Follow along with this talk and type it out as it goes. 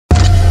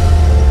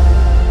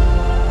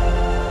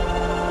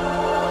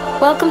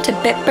Welcome to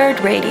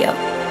Bitbird Radio.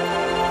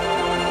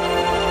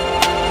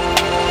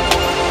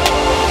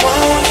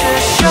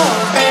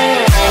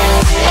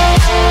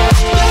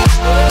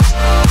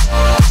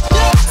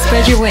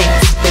 Spread your wings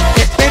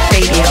with Bitbird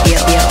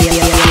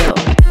Radio.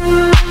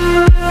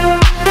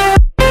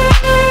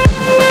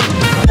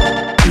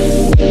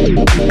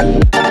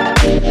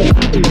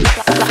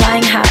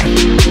 Flying high on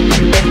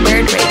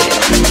Bitbird Radio.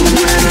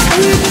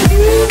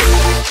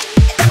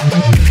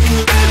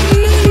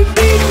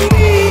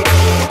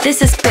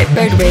 This is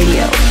Bitbird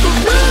Radio.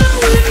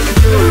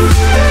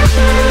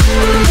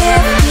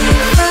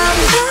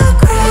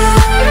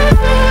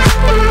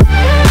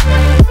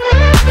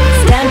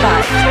 Stand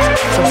by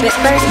for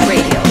Bitbird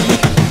Radio.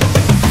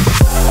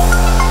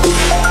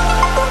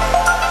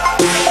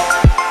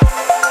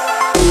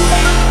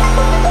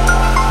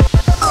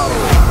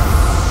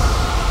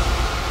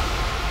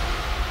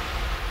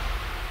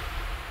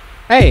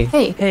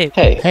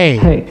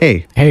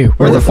 Hey,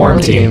 We're the Form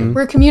Team.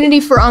 We're a community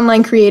for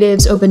online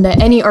creatives open to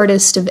any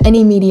artist of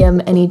any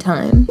medium,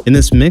 anytime. In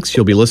this mix,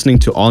 you'll be listening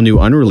to all new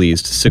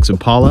unreleased Six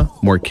Impala,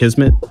 more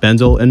Kismet,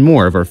 Bendel, and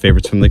more of our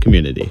favorites from the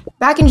community.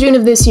 Back in June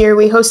of this year,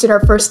 we hosted our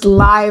first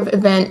live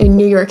event in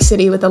New York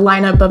City with a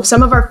lineup of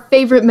some of our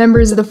favorite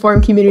members of the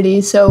Form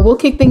community, so we'll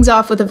kick things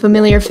off with a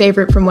familiar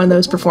favorite from one of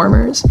those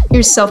performers.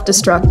 Here's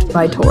Self-Destruct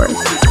by Torr.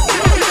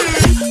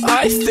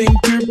 I think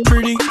you're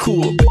pretty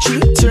cool, but you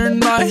turn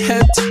my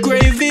head to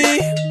gravy.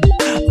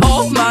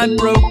 All my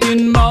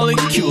broken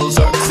molecules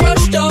are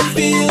crushed, I'm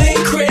feeling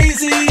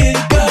crazy. It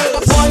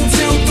goes 1,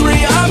 2,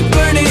 3, I'm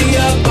burning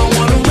up. I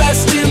wanna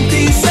rest in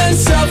peace and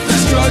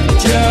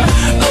self-destruct, yeah.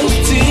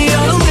 OT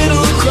on a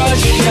little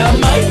crush, yeah.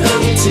 My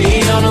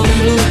OT on a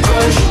little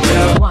crush,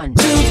 yeah. 1,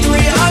 2, 3,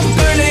 I'm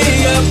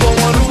burning up. I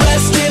wanna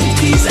rest in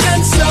peace and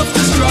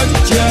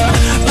self-destruct, yeah.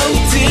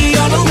 OT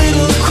on a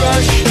little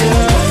crush,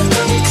 yeah.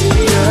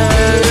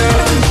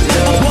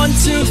 1,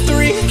 2,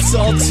 3, it's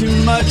all too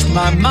much.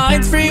 My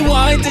mind's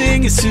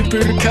rewinding, it's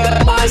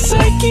supercut. My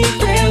psyche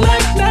ran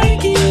like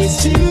Nike's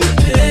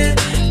stupid.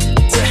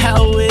 To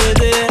hell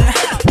with it.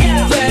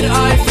 Red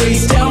eye,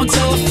 face down,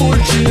 tell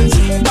fortunes.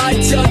 My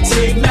duct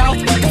tape mouth,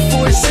 we can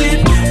force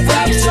it.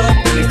 Wrapped up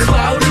in a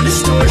cloud of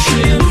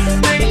distortion.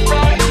 Make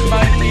right,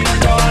 might be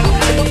gone.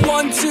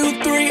 1,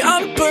 2, 3,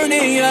 I'm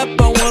burning up.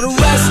 I wanna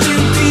rest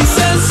in peace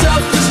and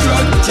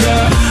self-destruct,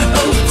 yeah.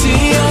 OT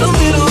on a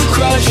little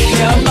crush,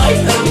 yeah. My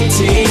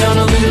OT on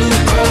a little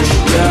crush,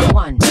 yeah.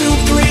 1, 2,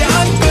 3,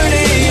 I'm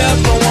burning up.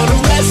 I wanna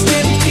rest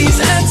in peace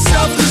and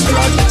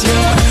self-destruct,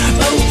 yeah.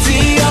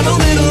 OT on a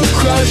little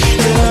crush,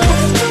 yeah.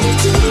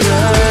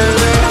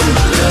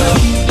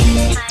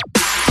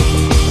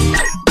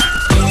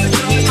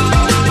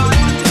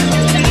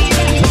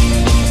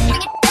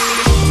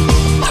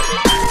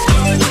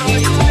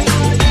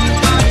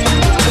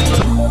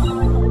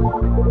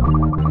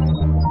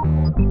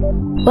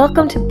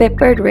 Welcome to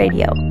Bitbird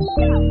Radio.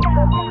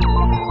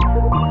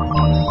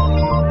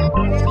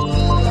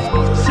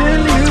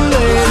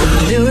 Simulate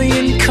a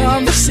million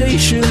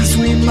conversations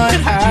we might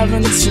have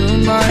until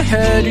my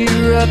head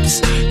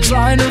erupts.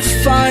 Trying to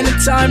find a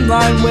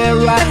timeline where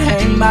I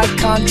hang my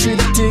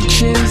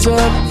contradictions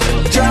up.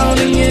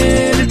 Drowning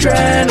in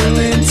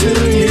adrenaline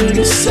till you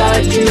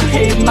decide you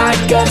hate my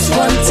guts.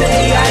 One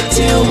day I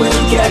deal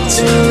will get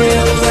too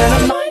real, and I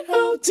might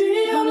OD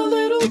on a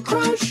little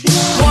crush.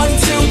 1,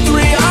 2,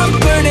 3, I'm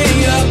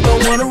burning up. I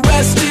wanna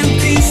rest in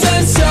peace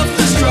and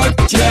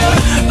self-destruct,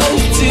 yeah.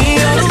 OT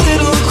on a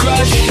little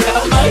crush,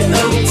 yeah. My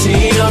OT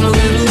on a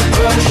little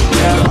crush,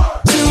 yeah.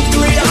 2,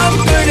 3, I'm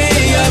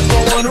burning up. I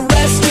wanna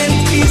rest in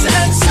peace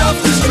and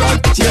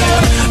self-destruct,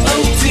 yeah.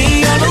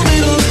 OT on a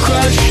little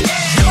crush,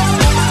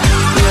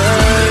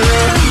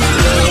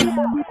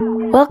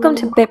 Welcome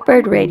to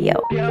Bitbird Radio.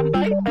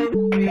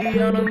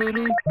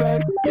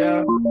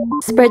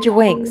 Spread your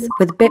wings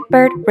with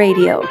Bitbird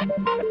Radio.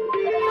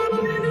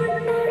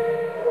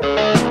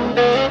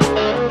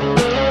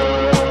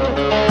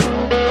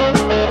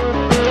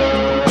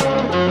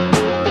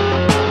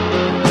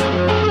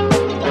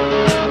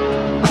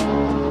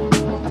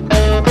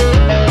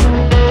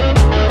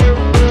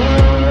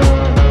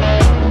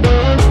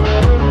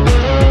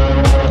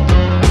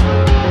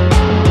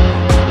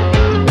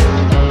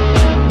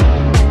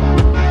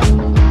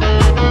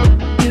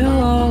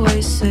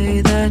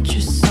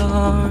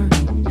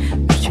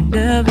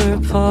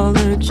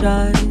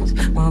 apologize.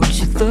 Why would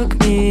you look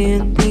me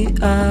in the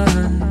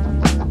eye?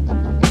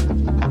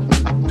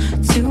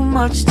 Too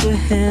much to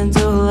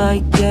handle, I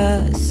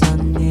guess. I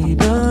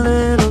need a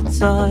little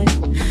time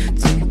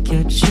to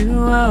get you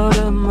out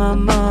of my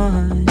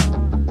mind.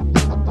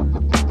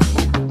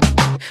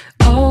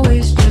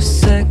 Always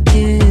just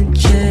second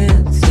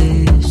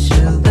chances.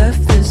 Should've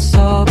left this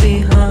all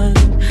behind.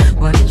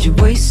 Why did you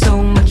waste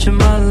so much of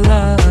my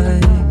life?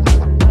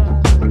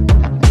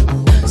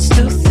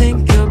 Still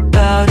think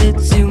about it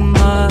too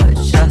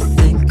much. I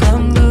think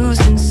I'm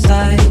losing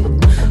sight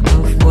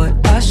of what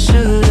I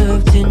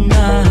should've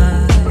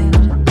denied.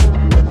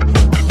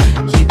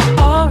 You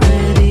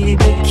already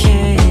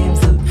became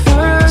the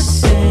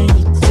person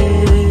you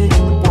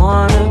didn't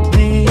wanna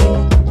be.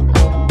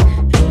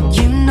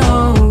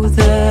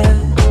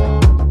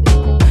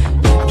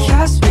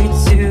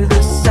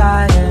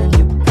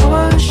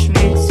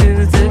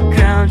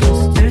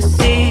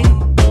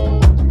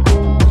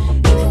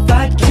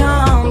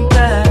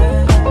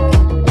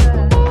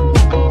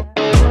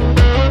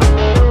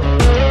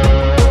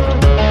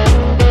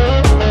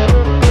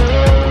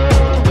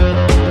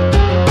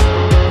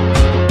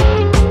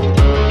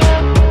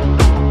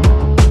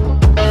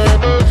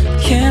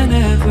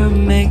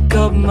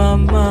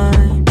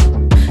 mind.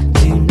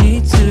 Do you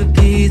need to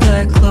be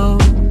that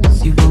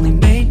close? You've only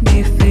made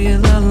me feel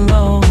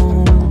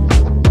alone.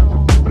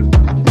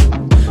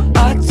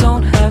 I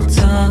don't have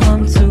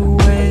time to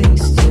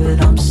waste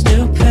it. I'm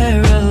still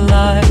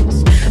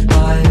paralyzed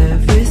by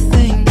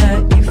everything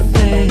that you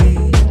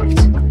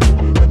faked.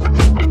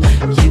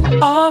 You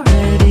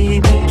already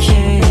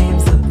became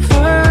the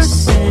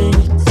person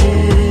you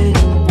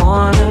didn't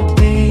wanna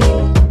be,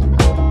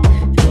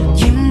 and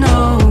you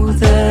know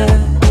that.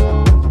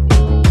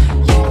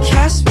 You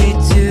cast me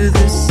to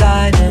the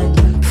side and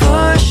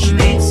push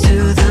me to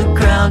the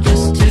ground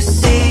just to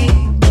see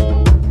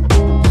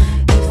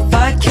if I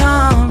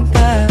come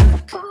back.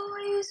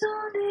 Always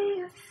on the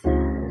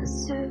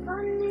offensive, I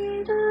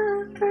need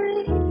a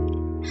break.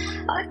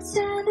 I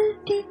tend to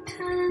be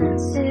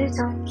pensive,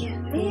 don't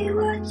give me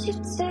what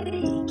you're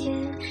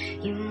taking.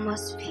 You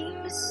must be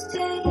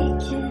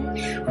mistaken,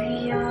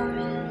 we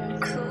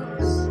aren't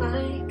close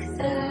like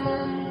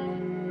that.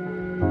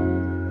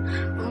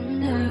 We'll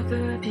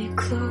never be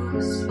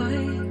close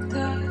like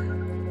that.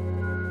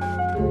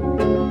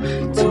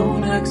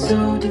 Don't act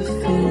so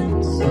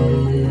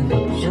defensive,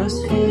 it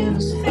just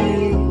feels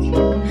fake.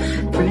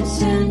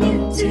 Pretend you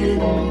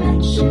didn't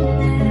mention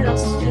it, I'll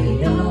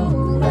stay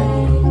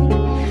away.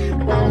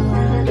 I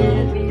let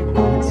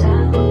everyone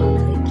down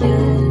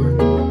again.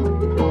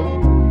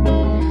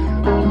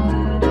 I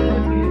let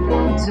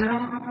everyone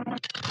down.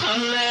 I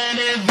let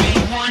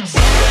everyone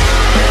down.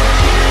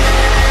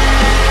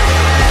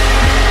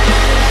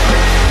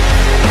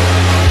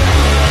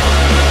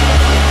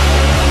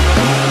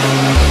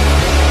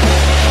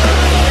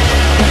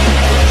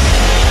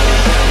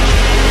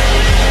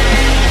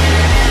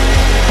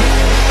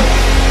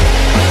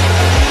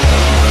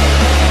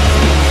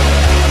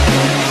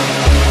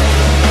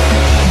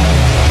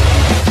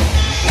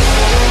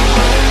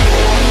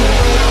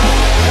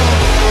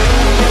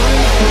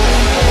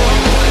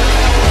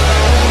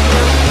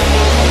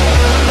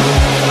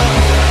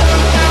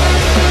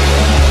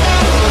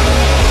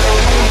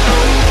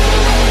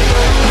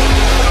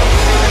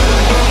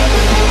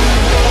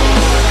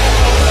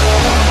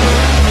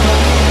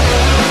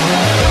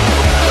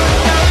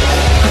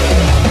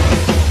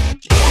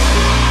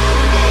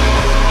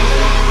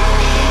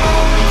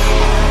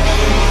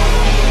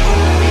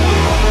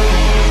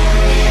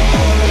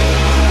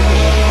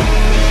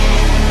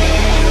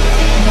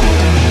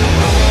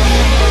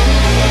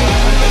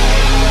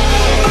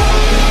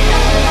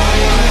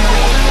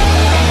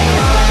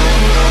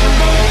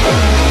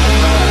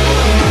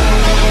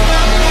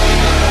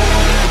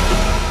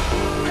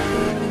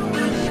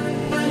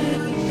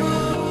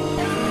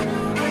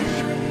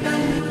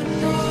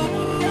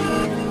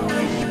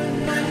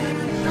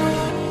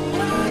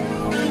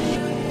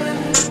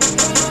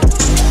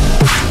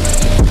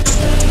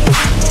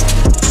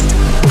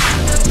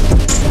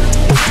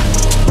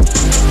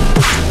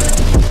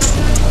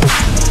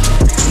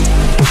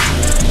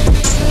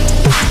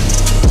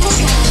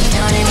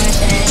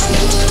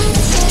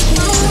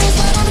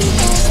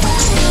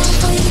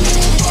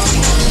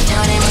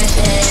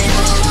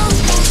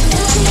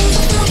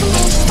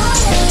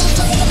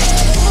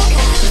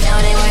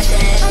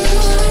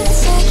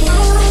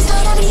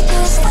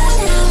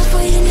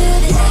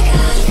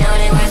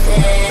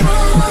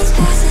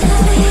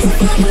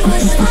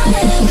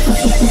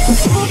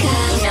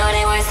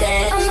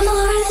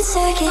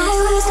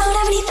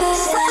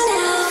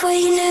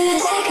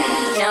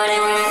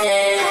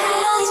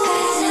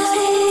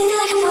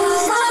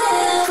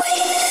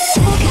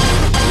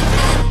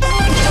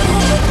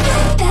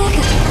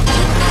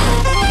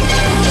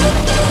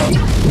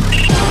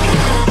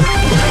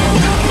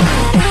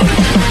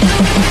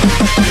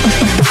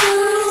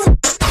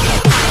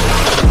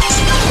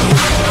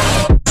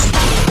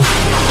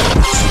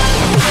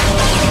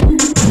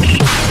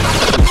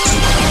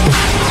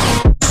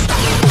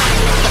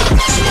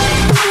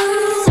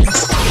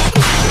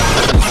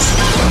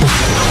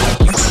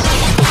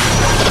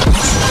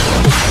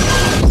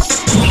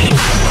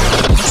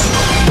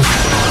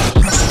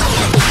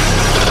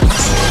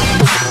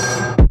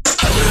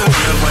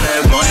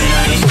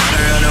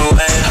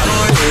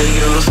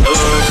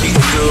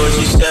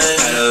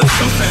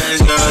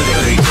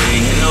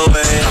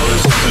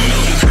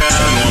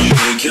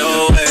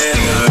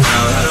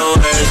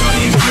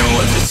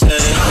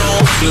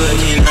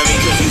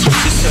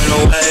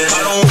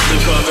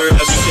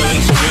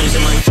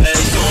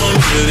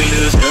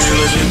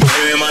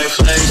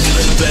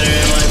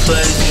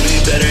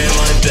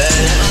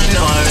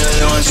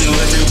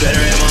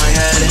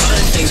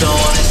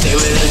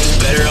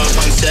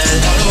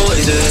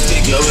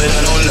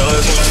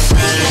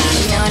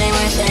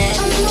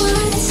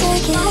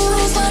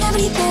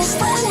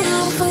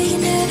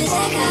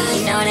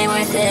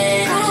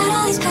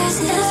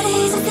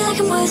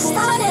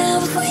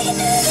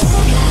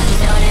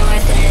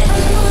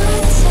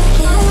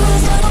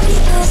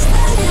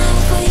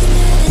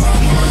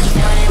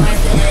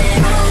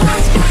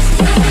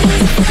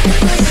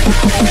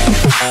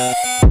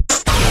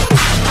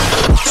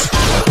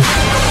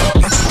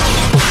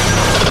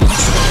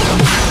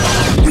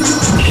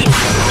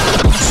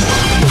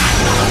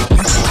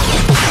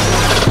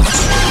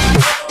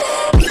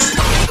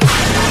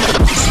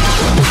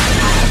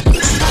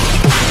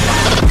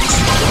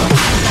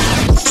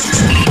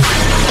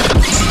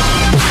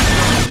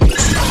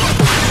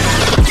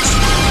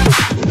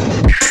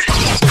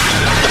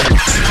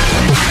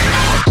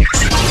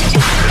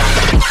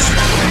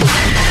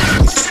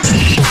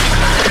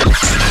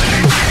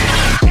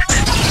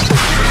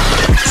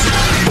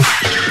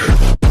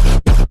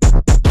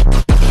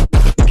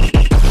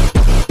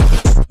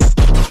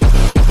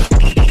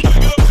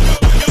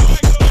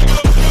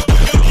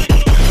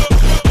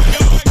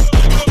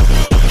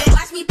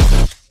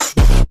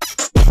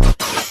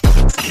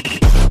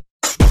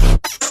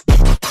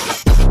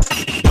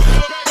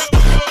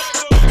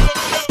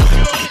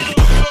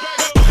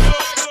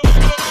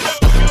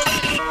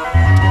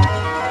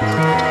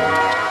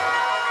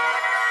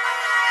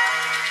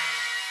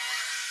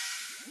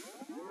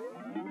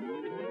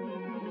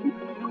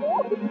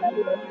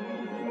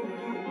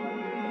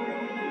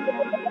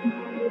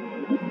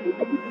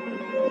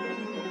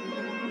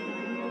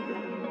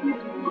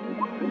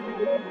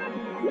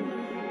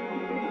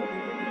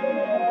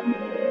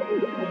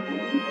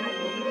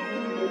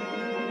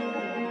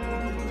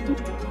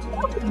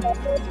 Do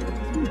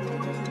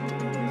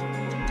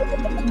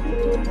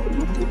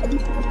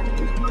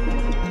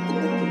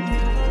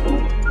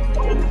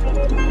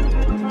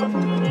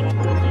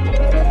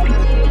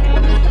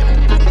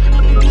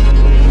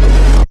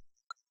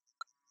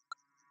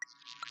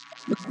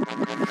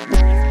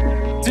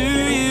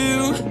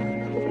you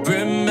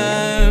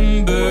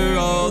remember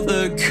all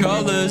the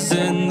colors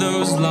in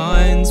those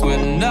lines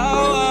when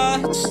I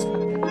watched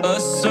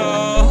us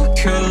all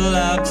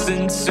collapse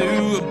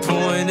into a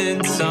point in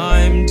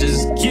time?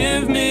 Just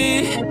give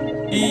me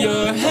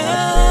your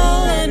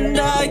hand and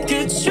I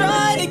could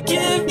try to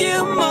give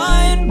you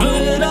mine,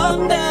 but I'll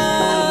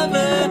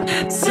never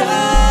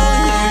tell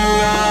you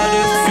how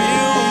to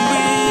feel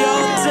when we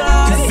all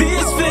die. 'Cause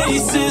these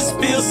faces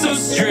feel so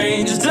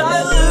strange,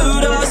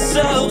 dilute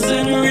ourselves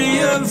and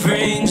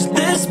rearrange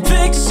this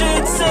picture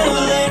till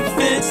it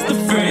fits the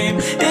frame.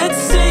 It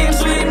seems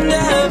we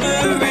never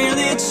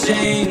really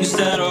changed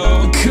at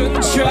all.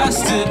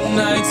 Contrasted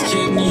nights,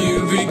 can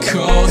you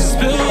recall?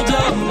 Spilled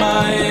up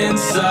my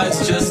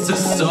insides just to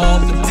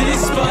solve, but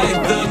despite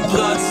the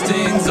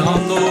bloodstains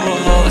on the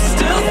wall, I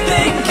still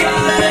think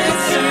I'd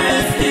answer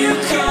if you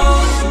call.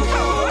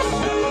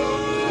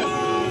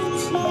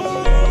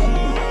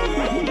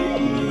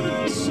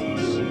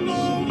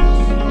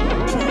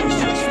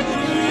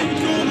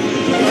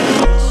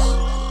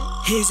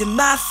 Is it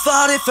my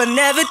fault if I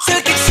never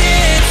took a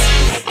chance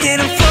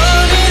and I'm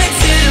falling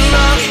into the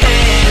wrong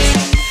hands?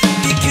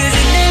 Because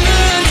I never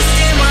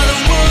understand why the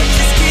world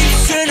just keeps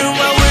turning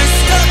while we're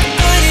stuck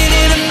fighting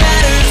in a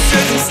matter of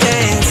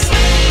circumstance.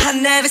 I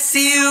never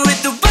see you at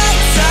the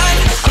right time.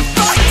 I'm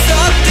fucked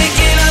up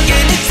thinking I'm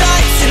gonna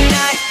die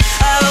tonight.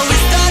 I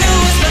always thought it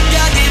was my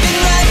God-given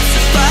right to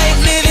fight,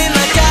 living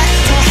like I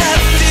don't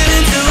have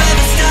feelings to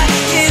ever start.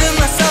 Giving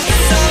myself to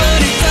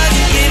someone who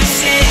doesn't give a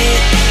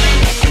shit.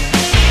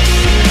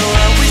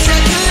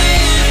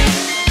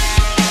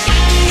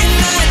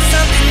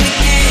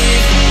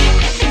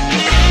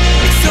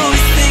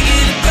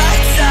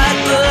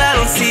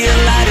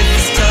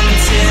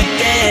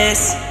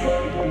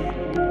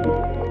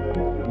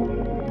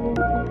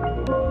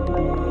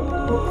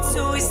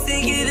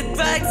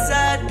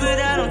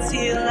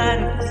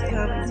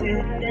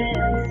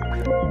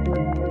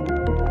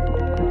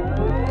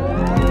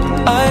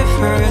 I've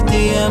heard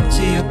the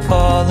empty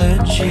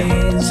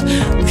apologies.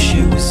 Wish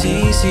it was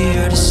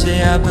easier to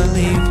say I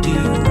believed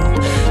you,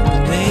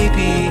 but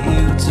maybe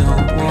you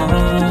don't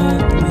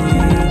want me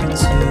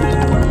to.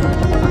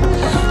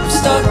 I'm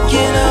stuck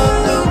in a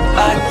loop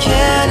I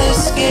can't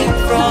escape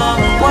from,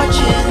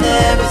 watching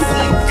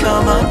everything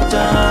come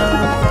undone.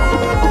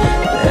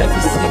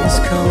 Everything's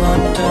come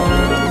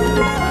undone.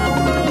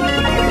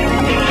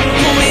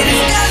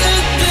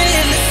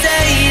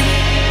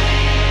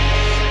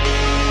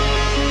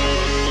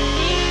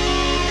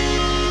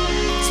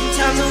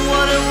 Sometimes I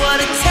wonder what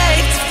it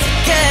takes to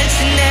forget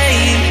your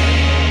name.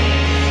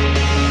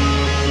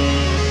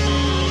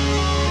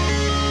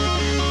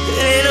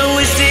 And I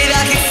wish that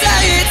I could say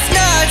it's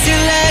not too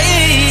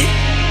late.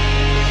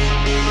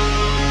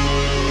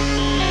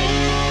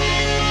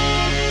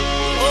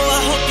 Oh, I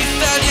hope you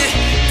found your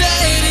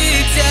better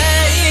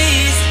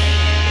days.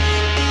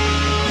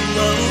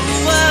 Whoa,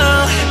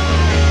 whoa.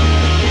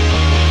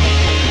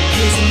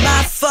 Is it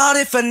my fault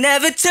if I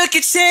never took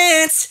a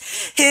chance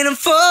and I'm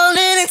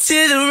falling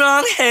into the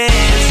wrong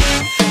hands?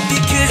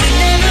 Because I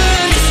never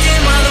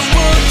understand why the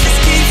world just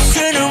keeps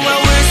turning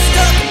while we're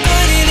stuck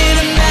burning in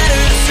a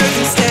matter of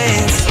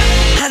circumstance.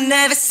 I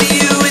never see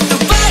you at the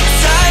right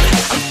time.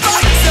 I'm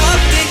fucked up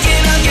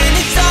thinking I'm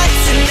gonna die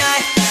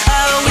tonight. I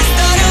always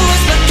thought it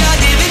was my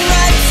God-given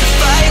right to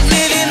fight,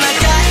 living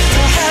like I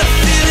don't have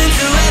feelings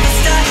to ever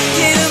start.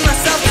 Giving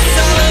myself to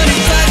someone who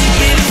doesn't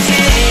give a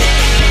shit.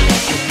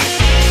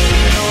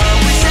 No, I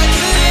wish I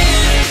could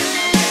live.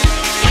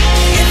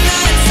 You're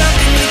not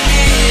something to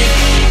give.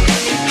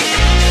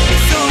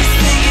 It's always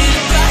thinking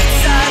the bright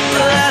side,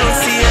 but I don't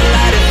see a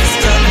light if it's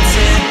coming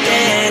to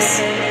this.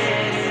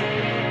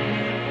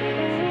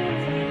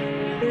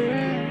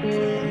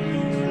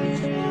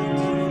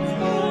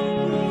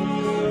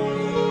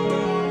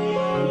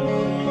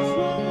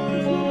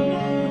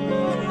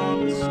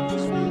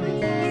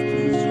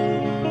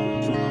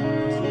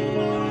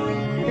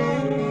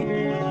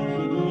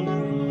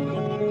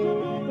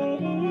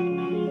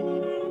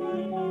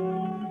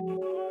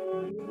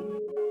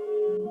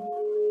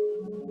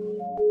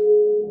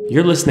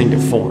 You're listening to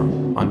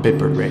Form on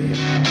Bitbird Radio.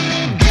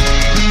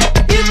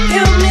 You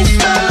kill me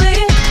slowly,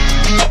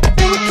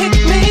 then kick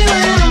me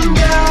when I'm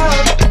down.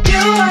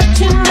 You're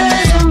watching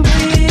as I'm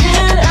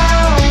bleeding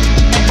out.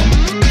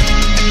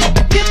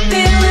 You're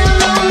feeling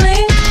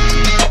lonely,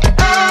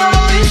 I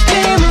always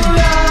came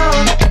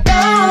around.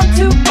 Now I'm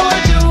too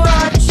bored to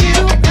watch you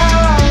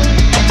pound.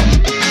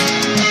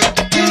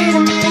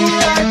 Treating me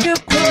like a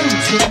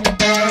punching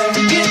bag.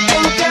 You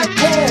think I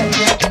can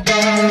get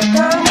back?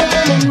 I'm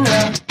gonna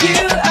knock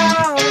you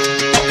out.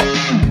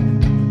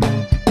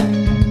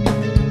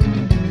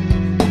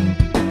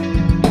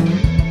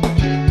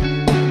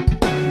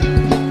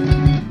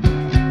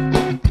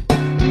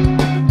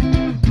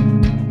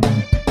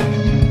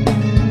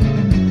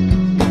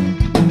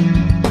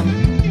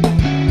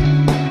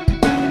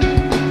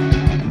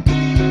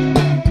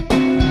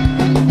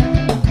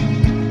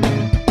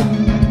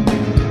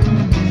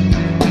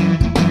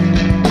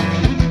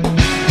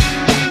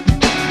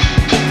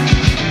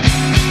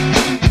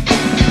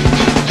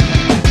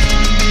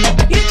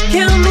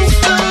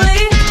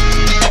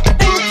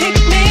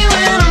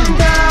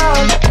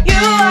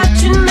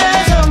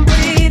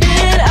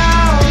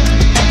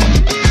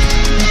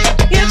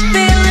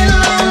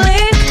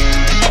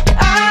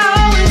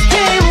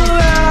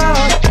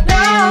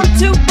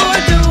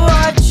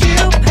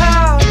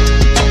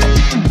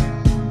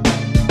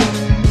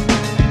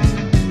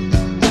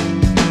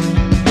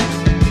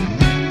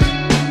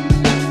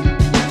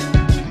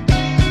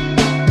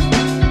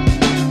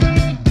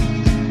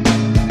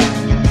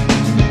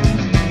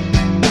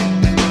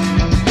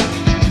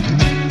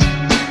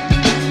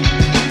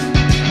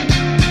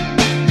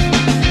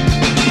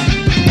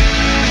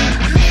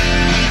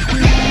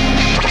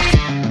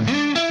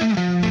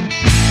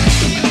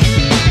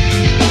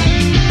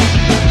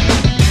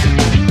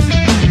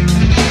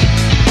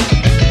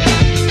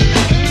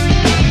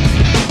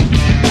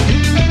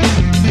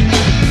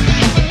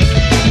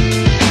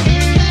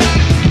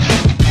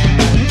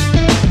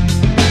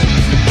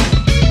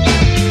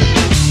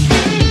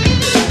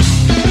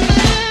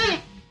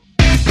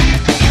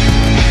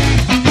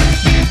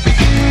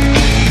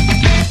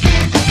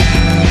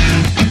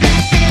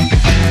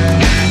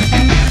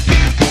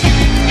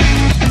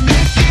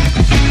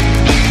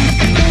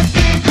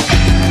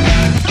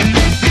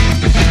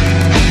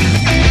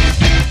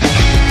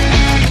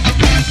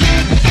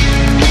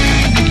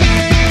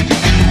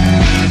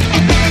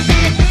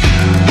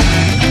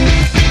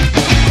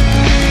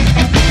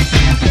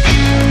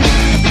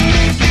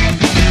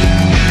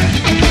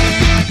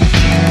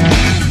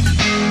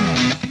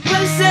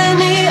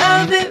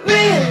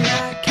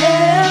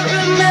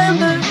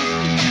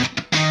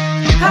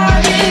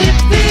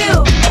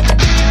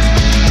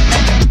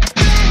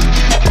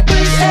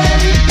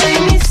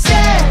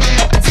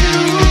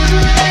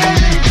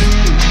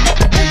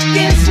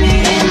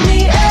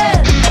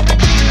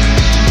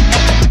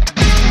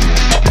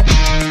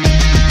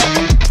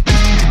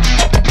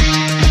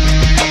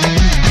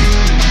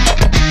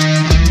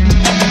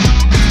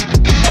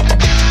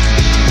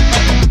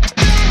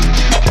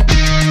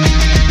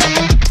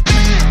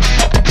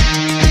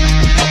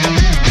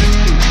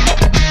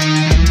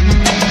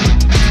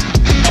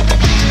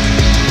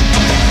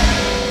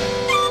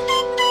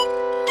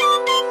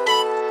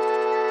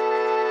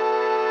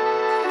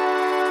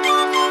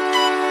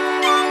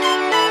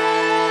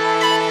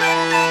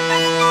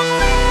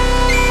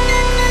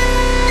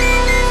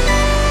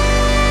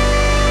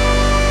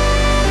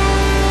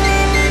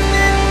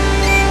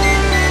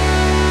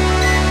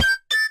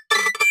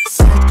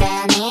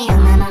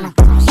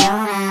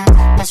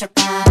 場所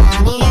から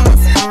逃げ出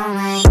す方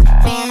面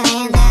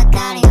Feeling ば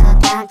かりを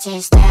感知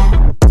して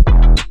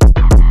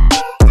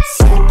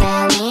すで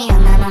に世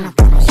の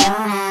中のよ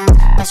うな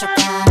場所か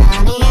ら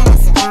逃げ出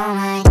す方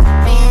面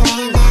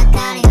Feeling ば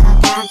かりを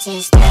感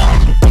知して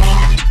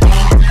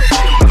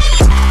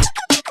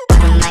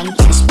Mind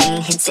cash,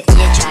 bring hits to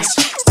ear trash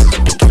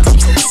Stupid big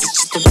concepts, this is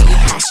just a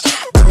rehash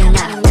Pulling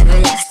out, never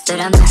left, but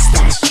I'm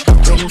mustache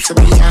Waiting for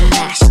the young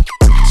mash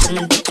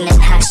Shouldn't bacon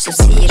and hash, so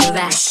see it a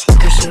rash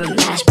Go hear a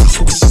mash,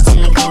 passing dishes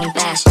in and going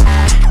bash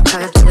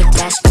Caught up to a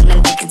dash,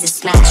 coming back as a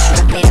smash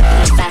Wrap it up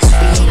in a flash,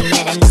 we ain't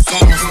met in the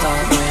sense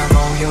親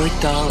の泳い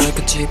だレ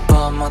クチー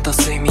パーまだ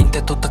睡眠っ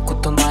て取ったこ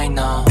とない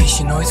な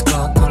PC ノイズ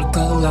が鳴るか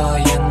ら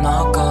家の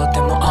中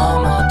でも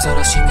アザ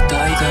ラシみたい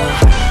だ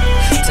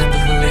全部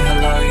振り払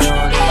うよ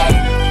うに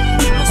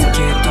この先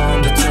飛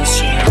んで通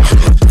信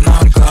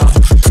なんか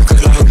作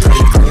られたり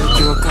空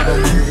気わからない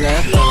レ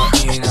ッドは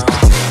いいな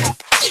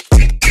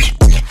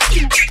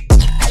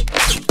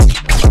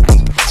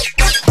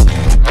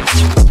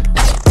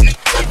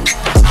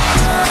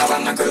変わ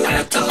んなく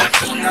なったらい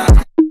い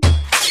な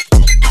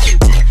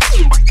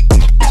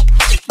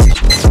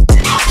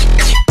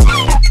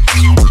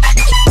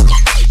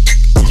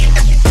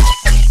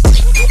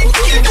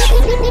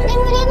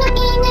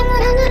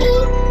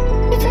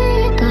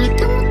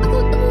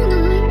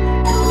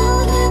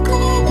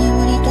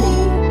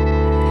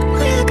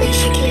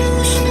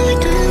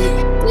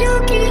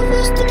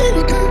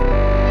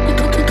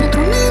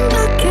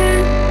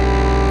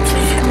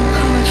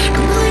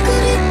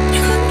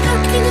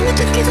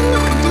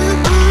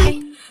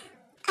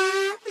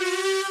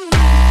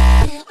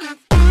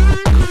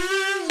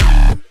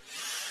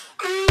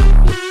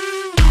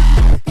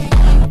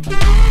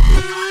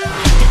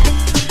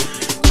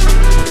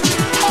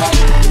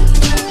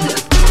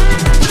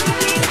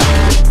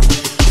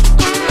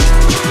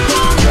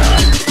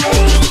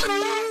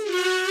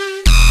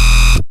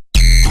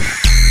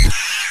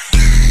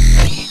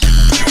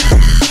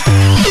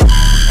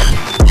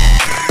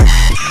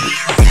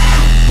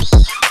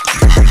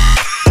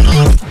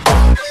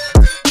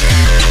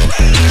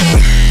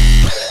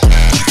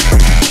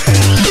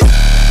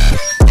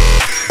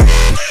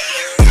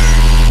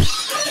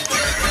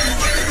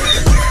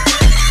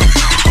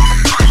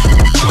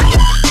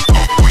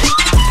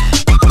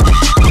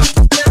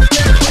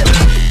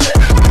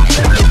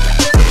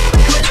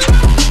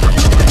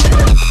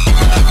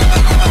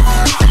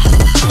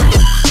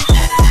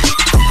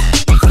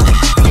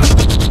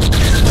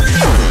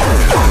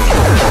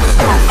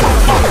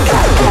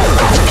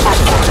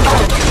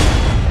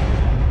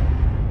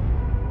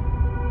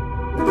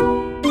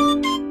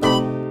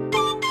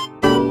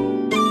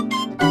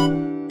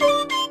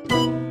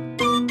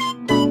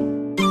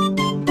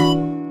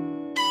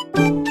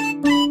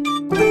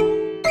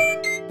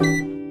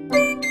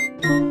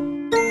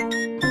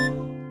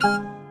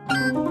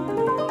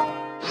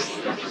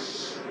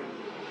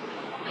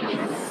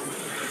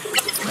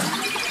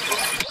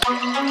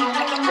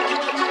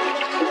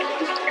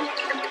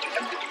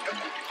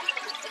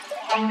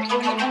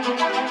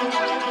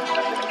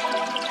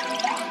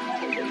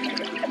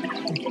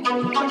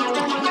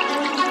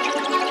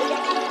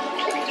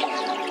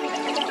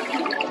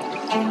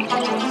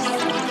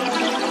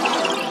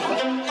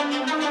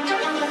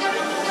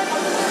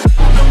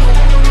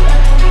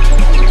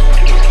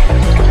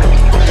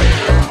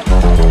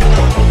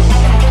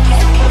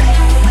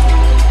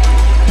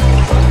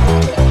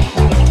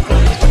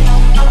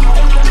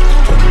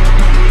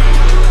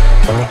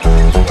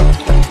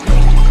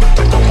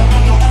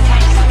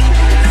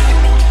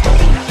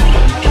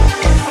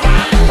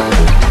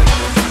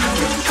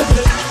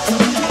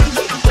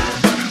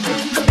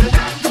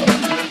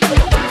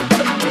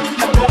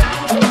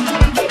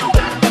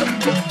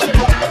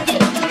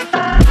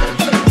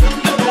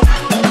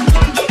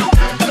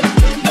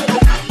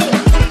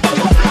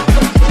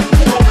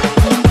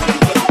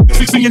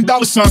$6 million, all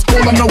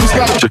I know is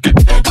gotta check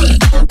it.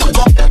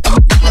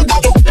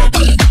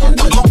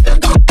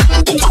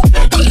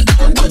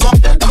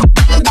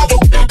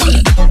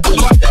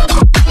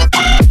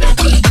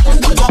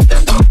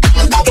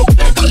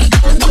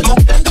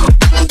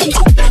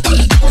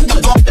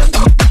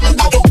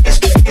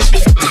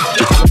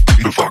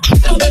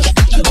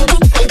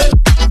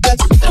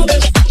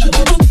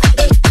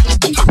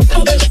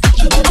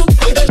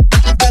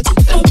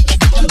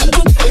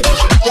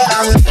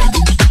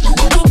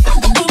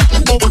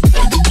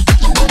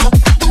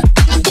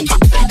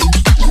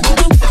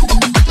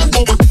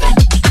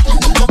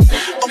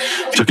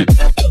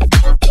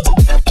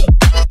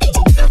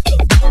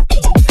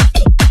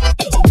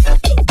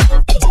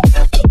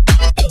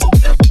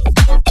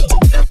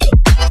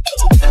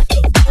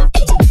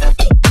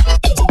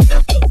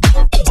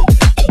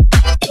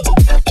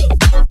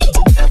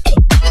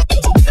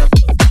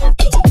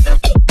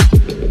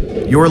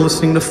 You're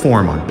listening to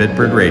Form on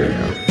Bitbird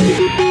Radio.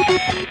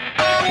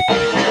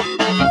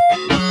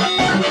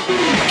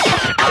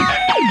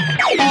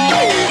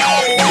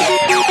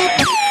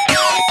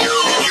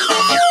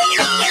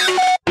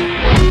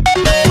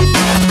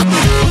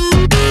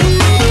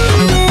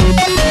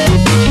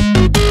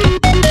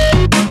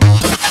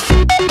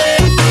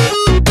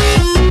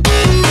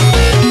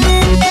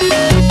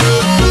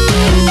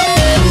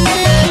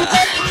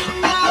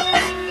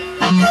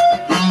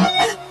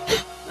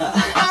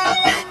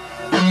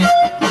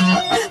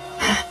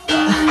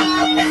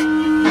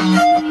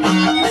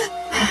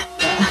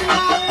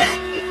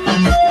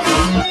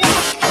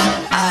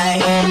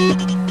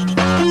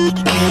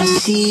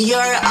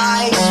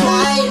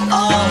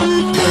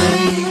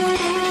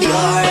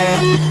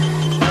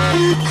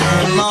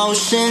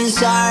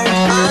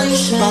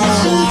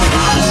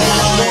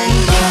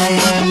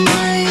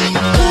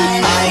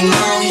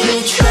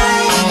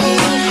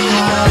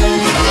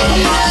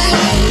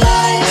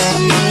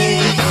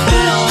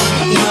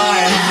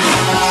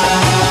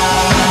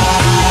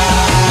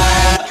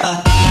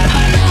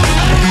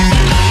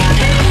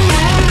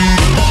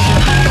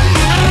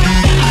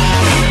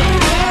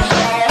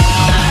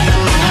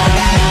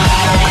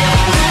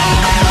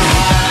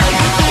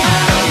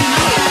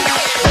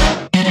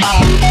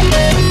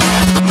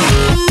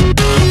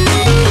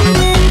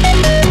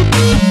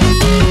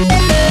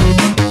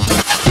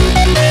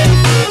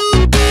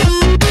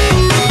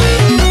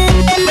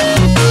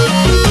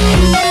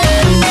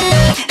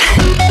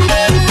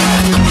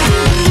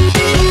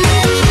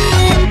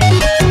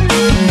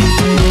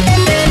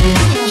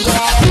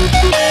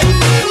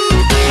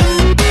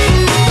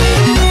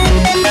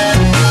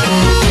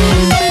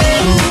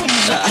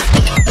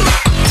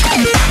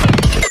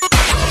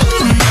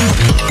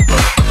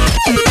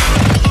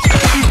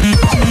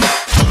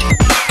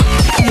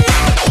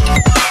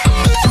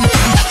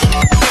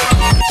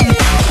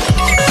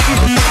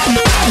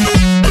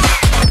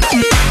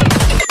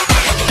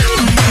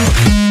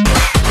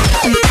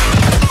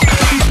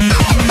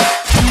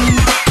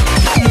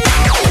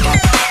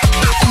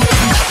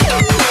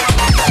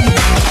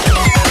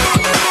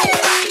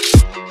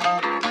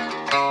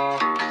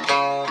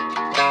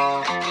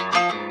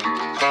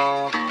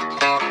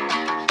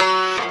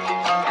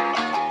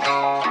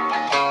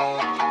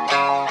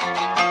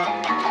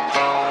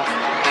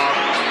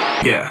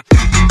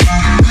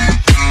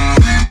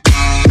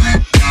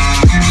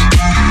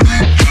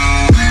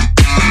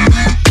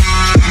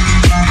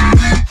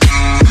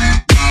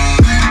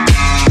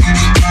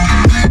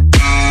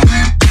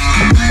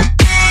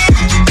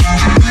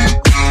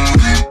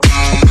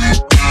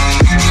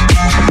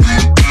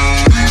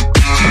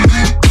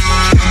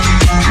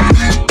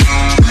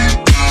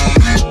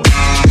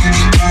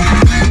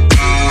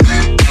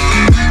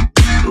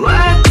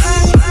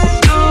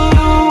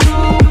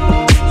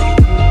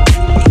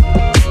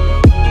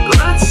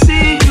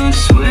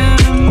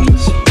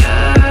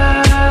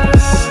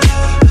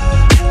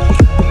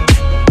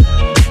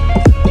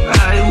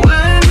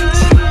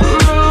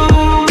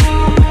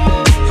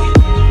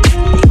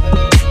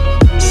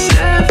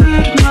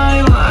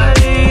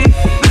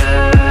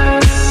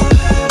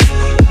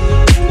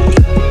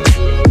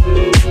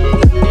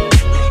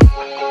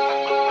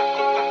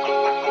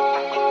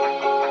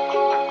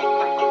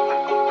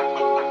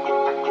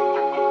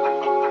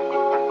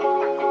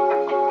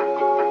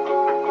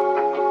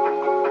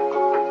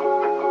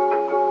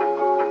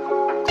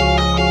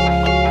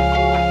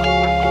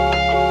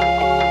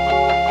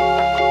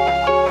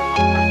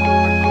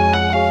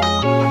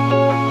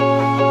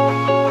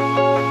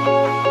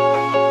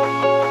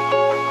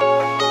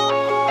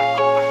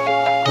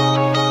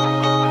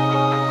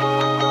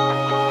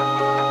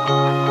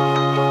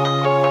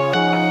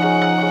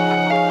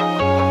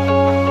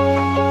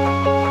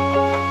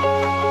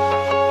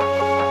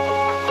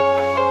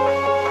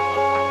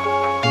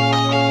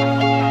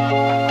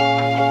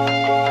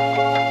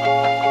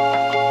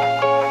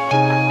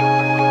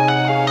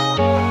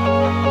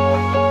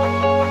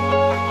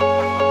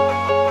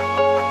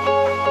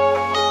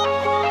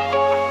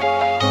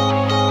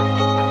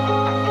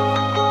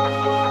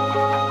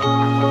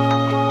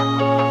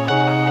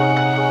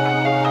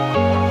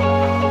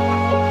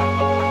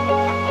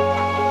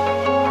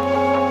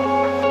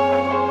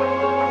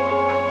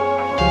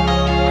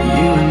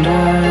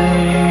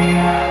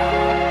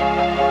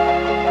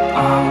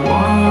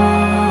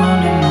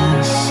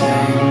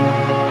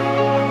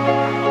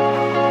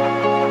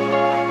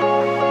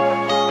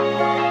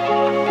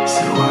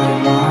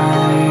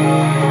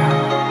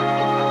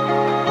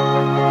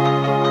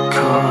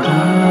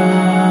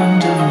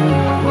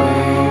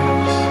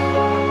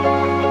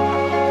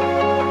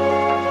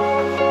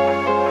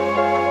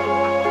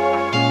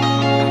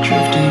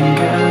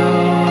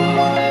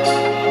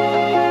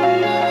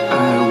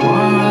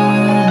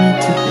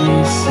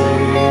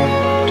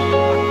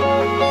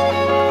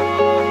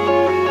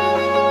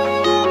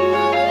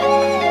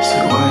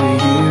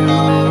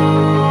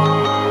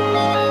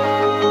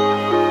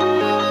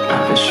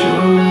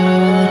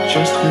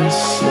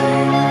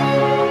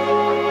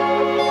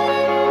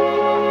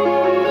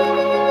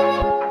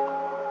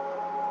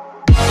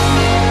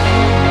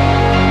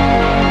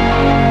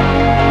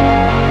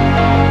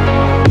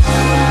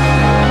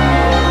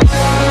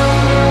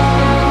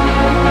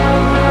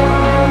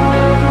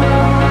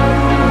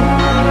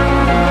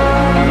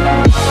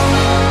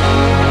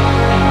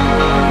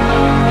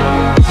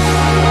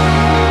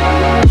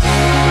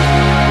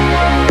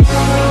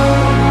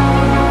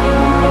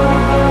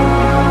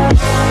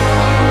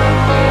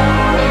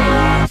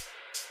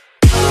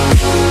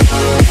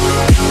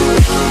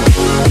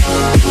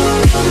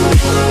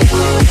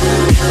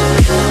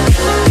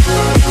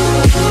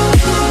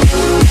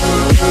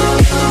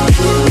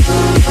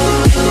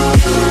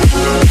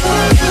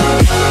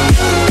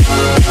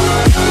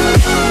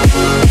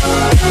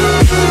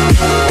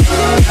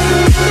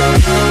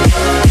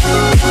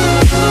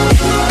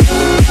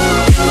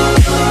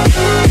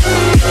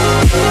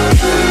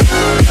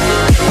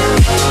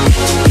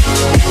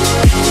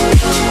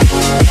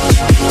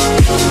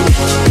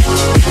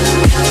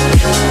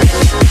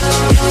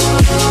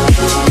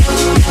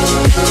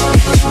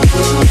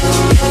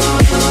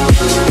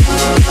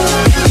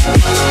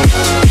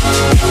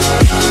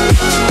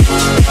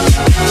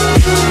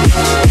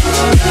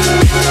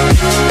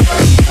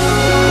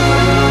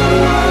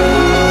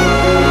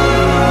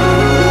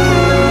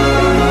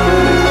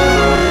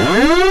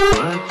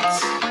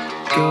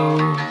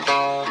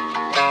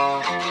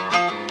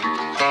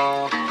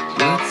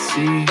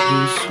 see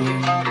who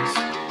swims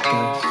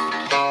best.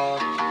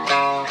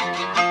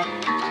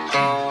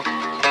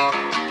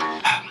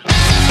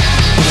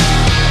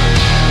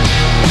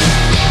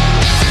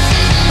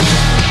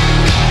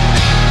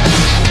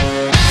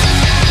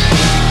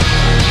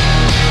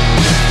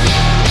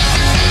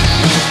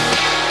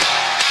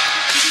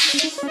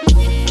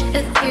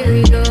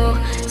 Ethereal,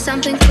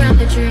 something from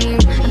a dream.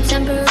 I'm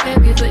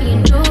temporary, but you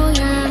know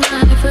you're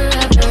mine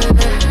forever.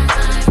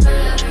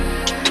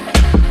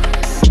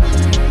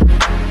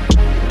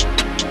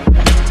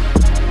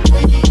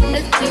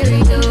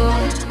 Ethereal,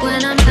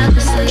 when I'm half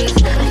asleep,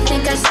 I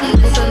think I sleep,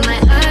 but my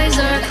eyes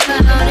are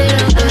clouded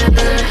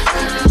over.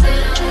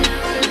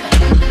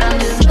 I'm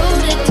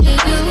devoted to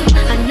you,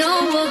 I know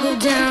we'll go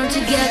down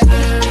together.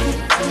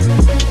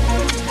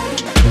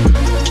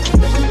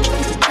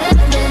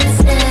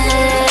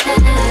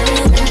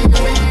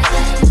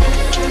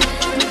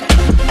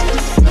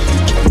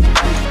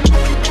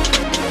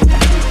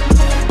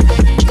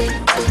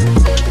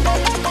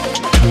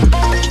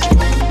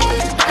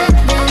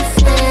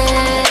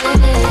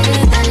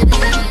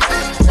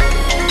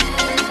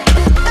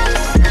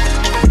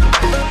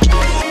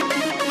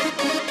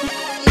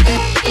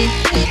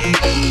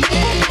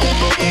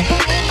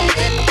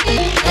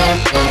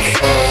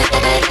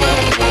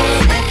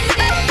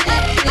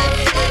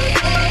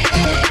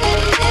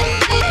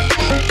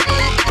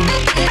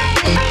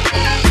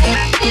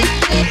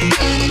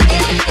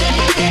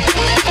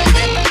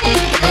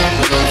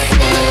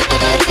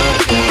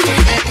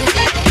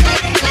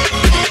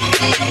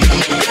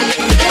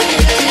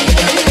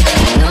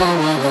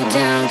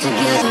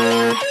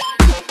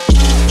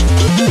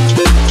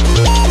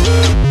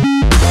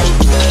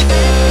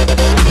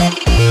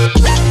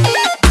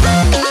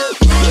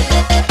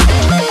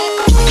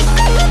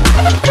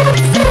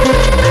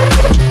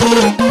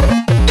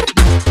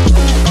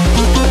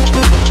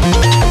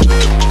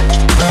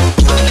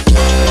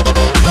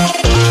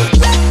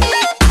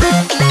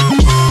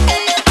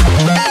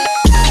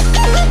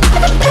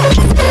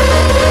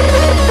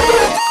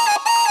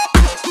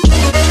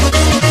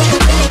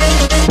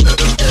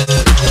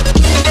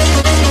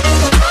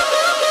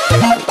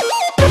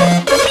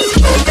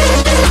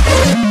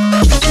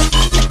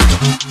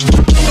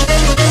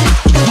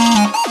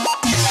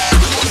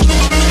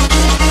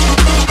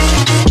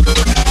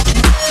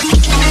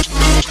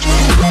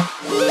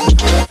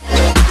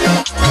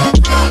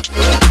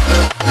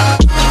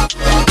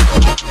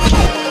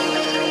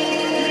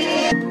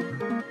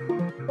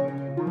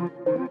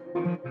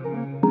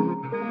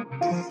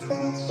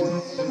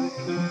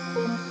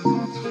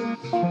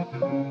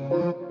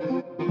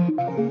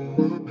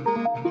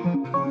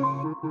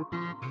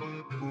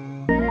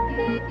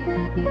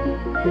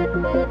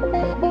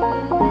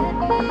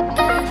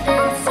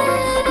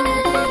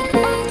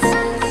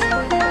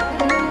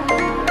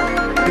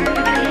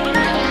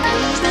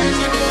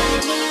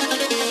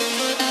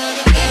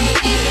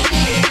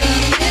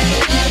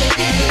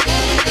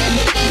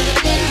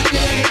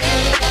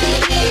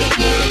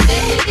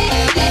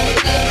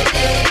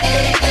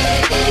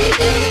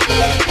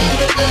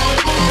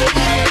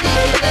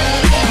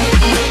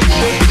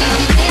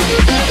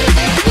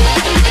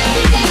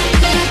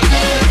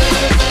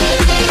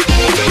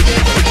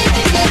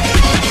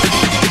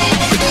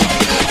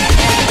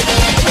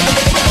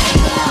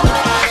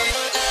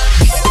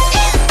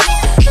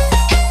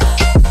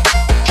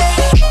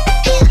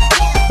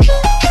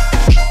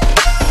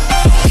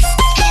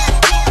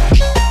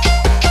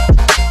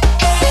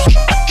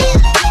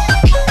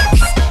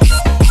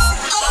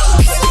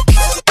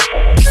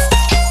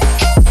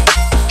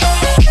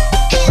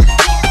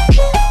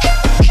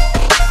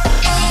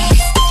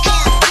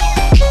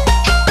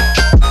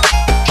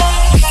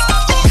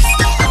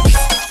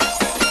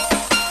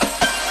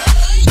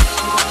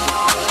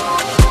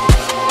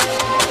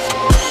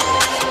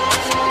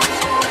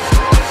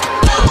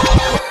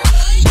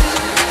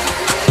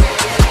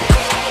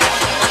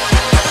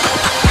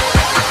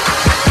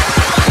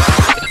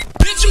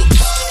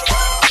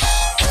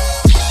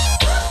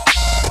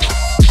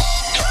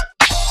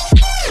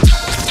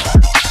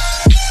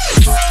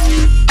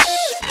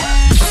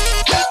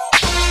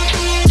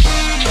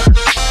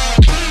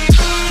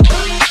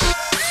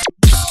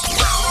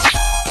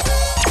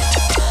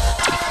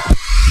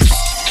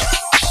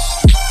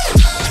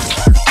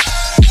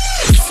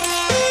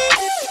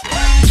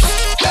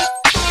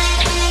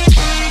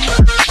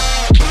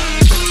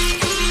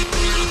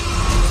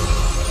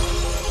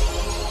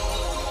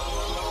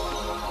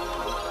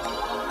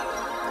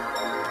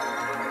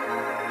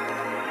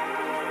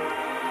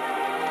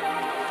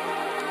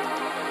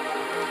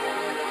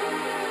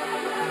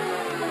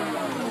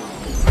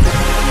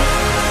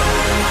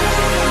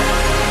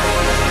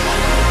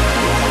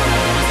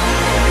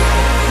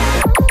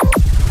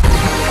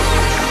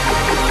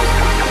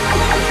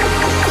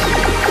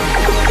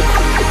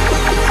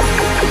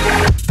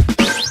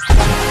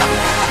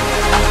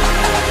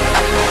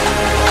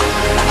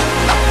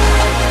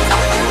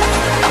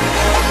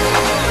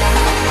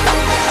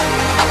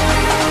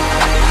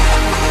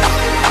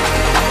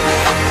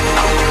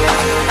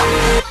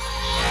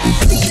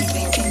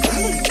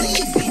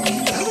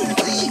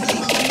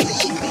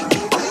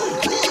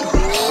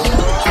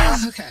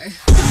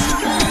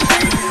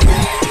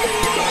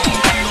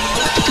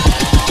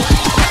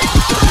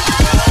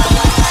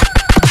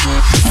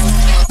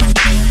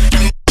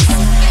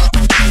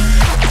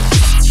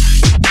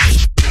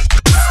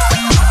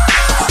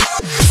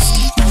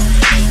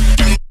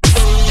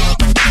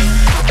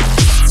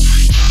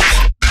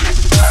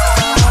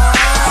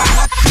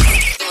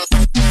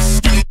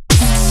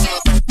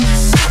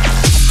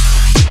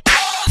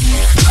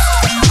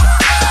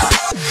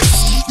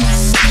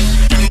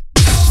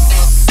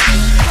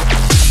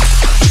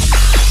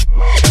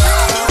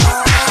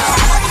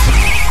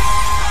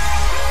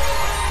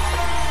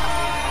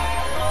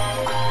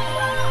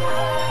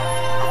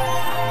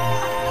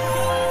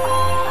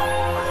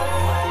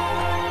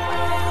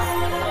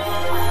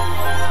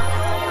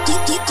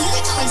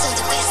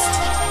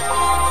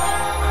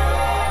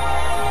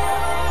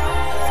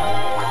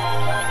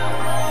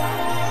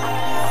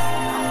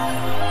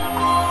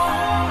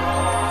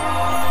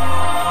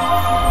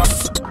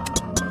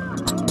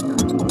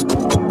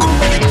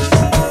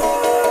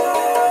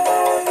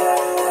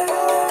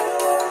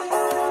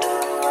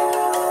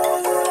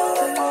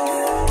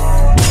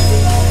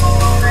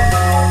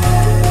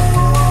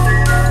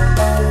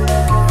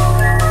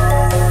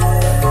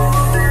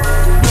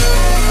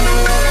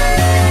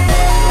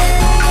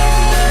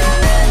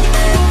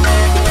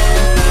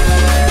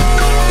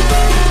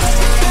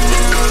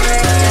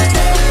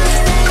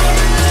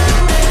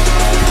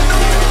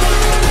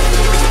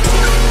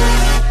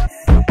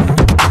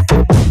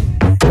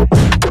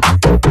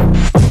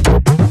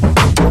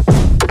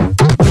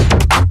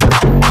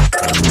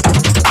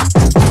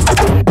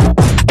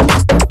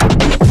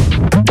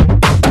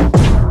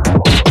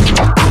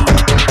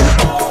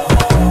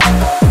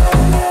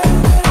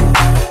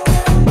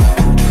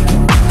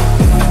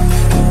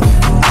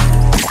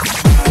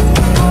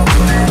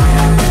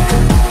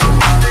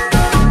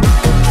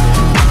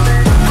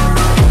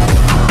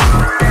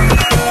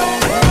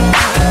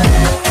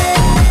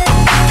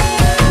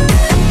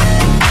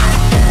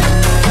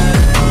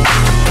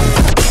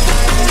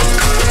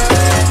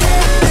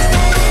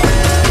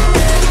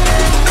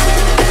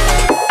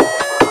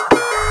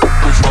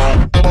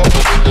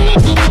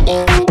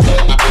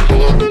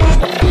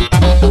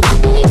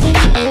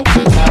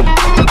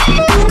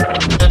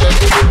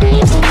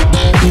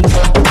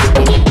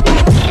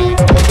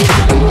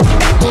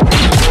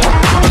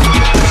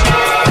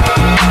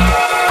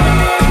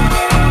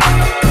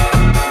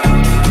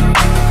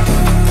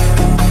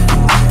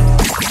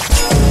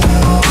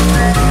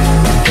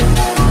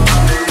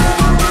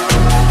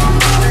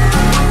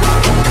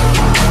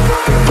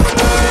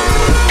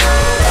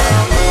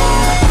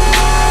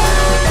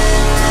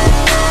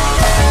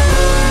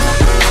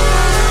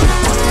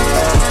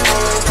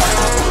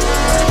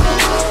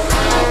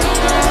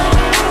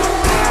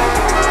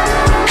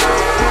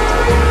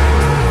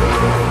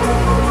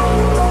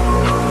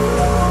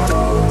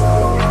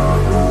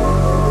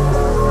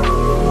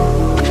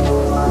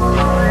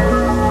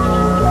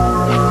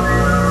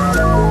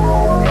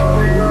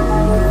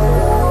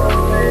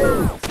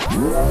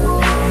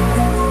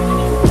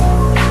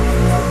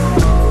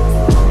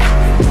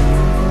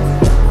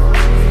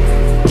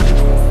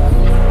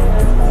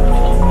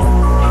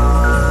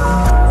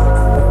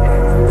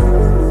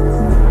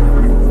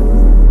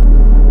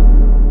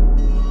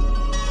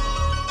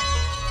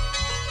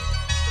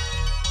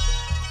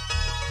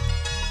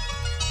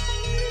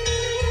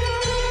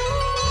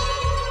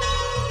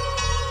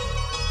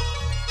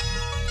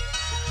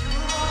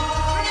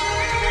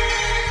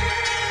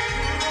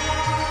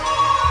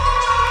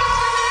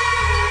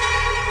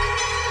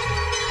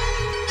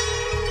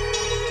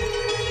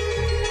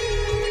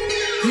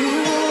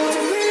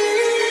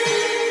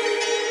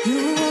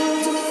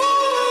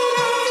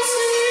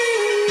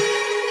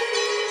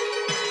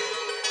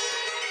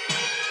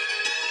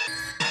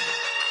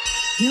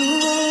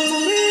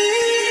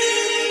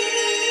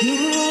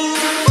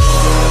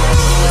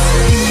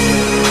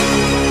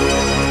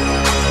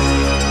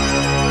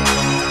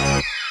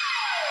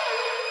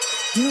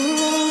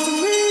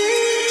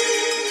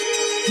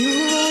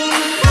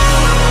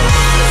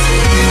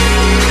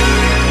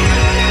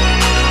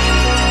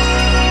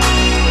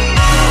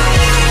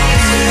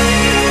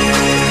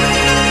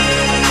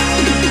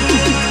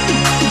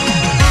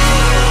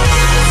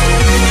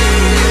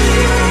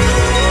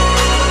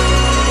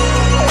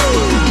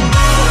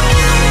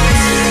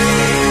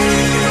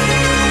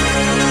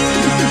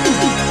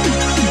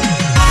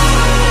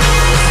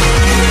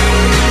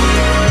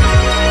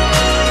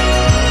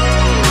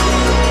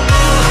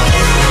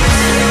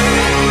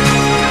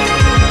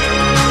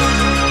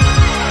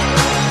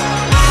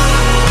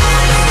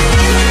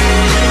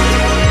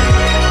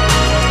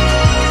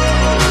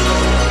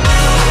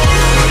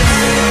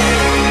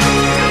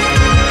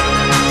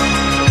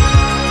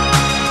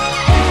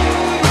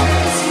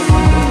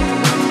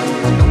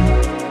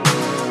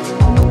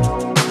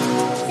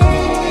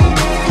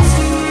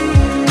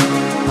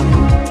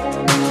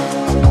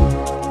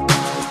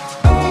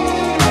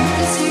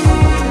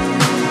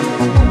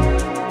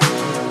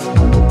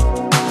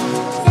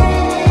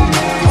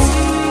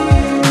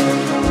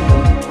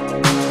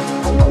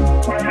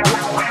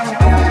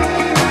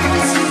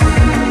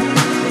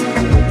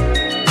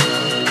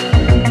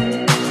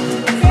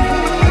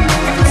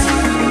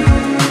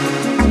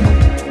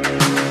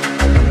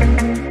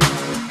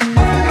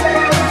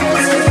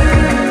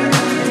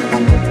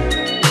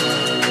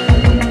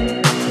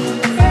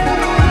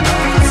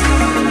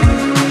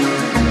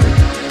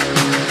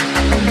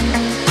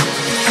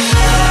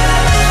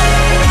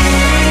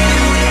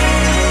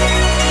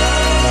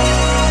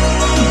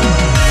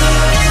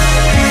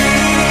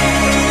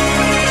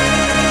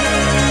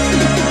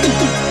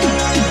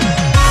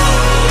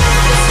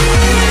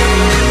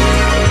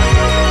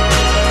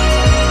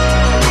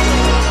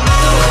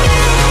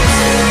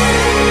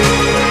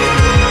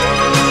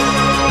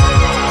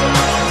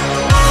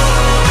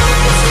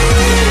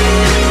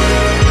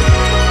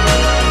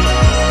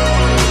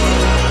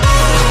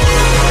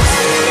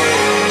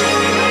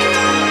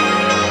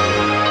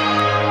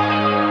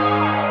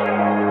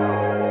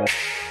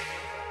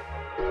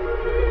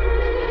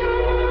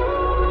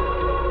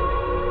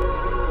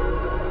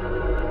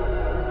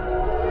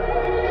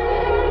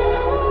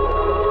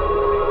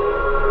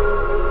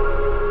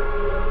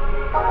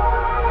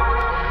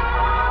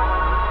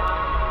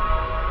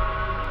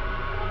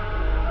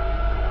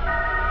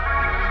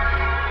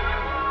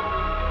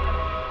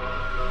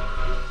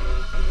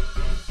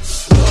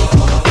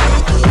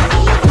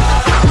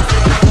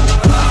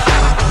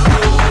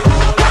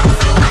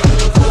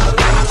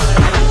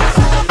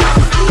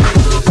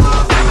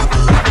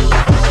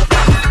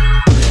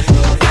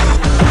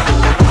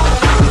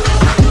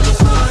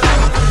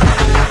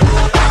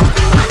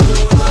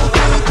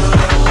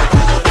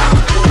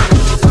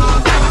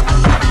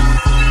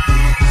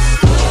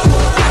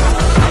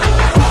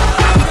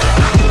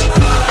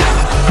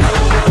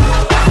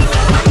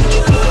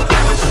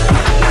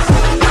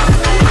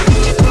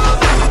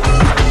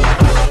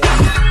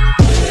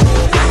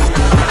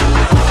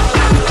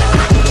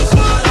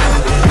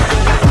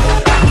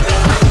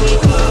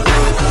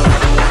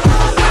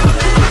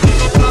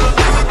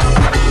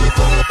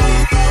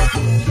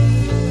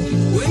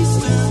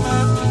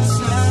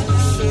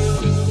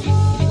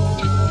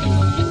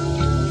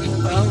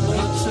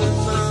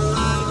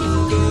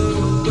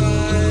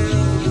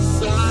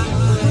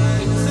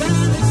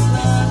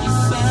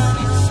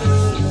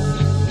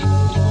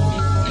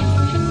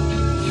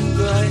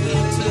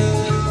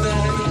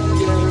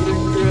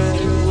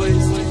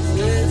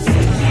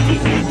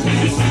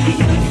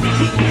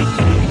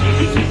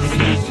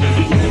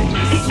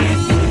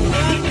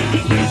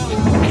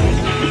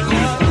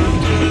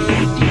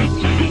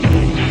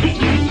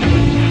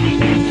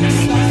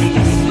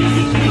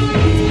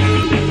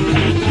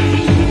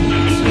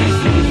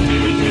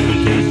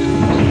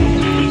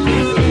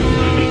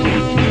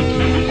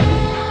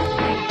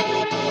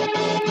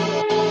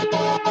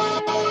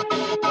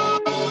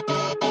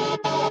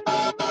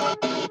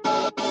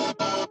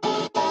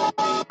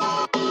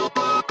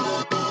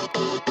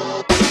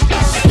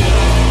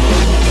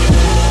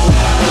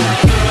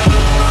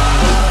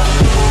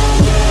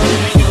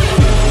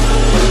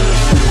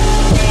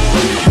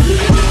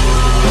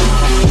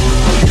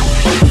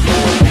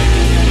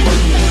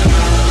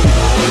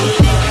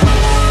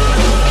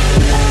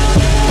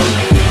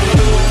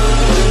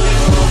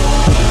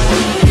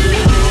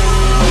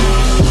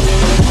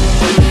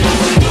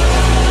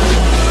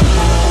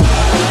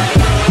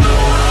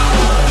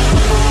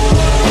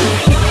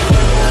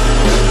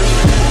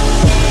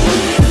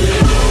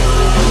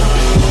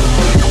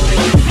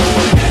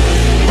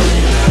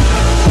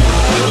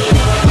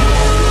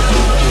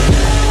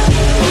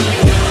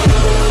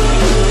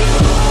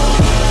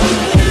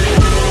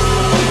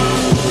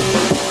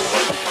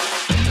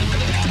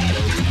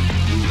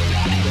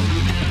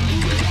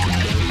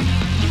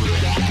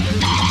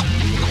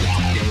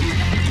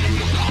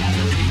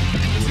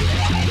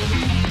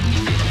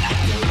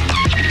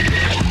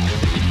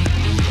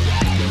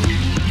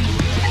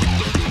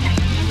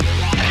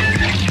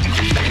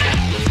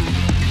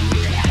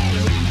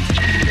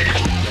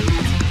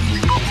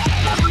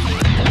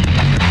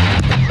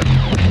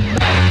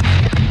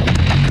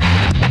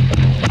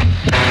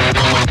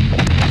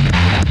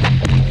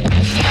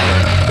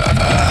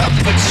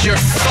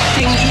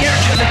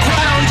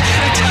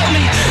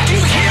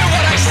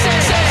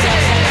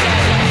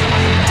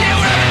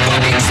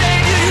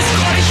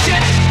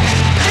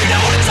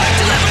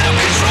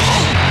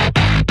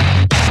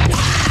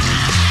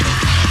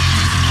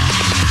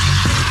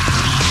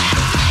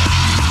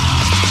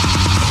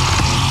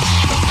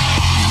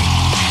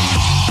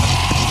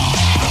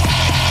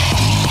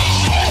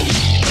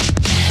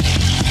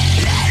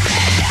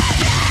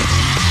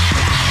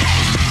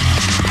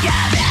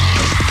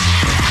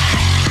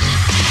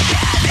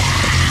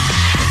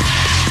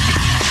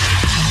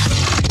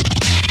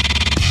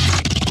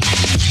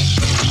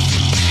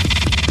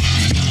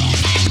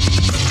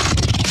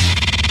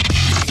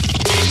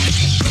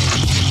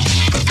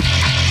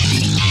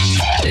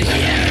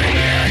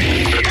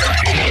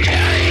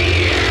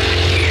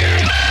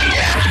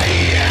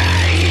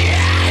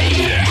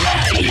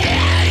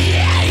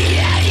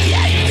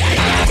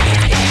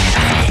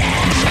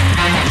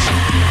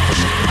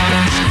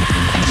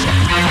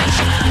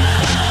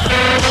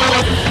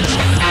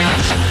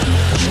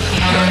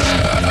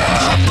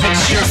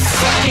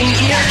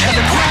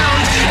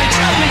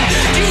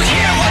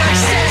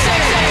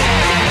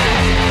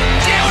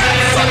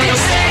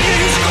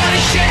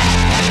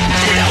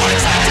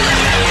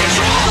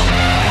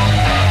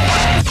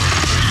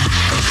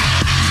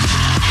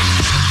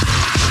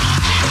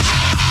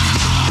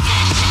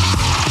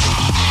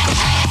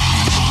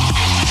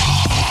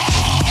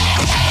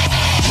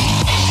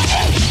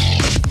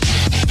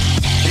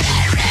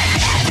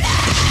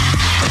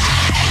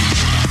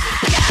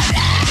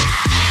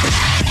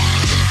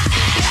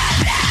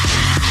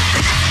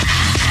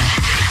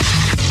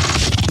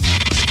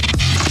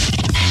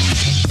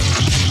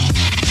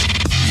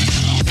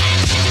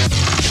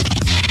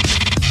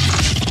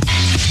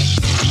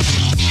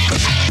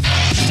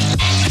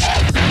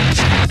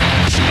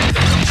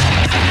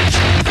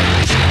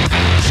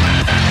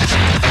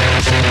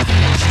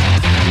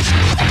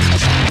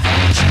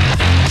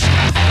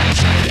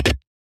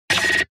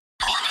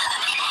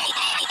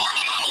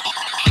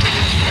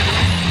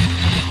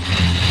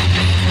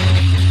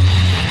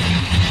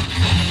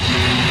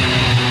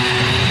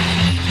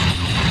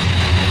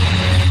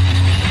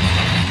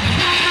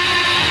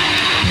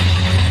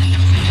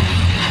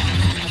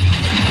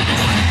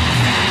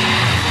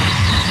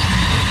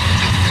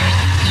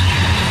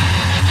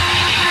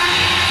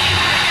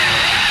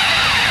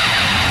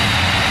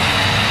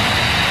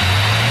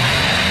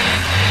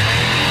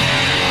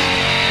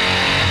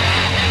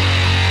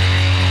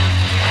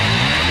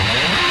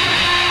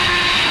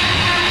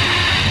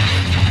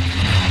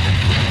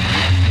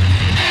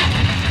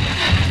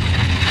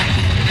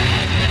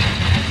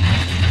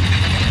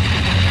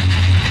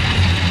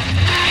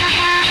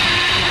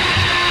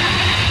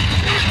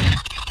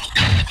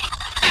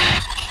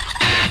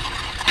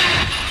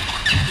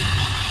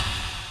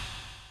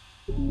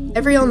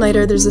 Every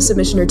all-nighter, there's a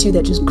submission or two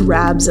that just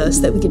grabs us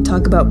that we could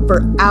talk about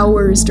for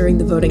hours during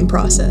the voting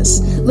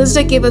process.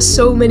 Lizdek gave us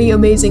so many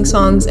amazing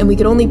songs, and we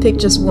could only pick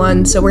just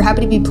one, so we're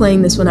happy to be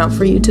playing this one out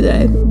for you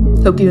today.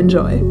 Hope you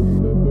enjoy.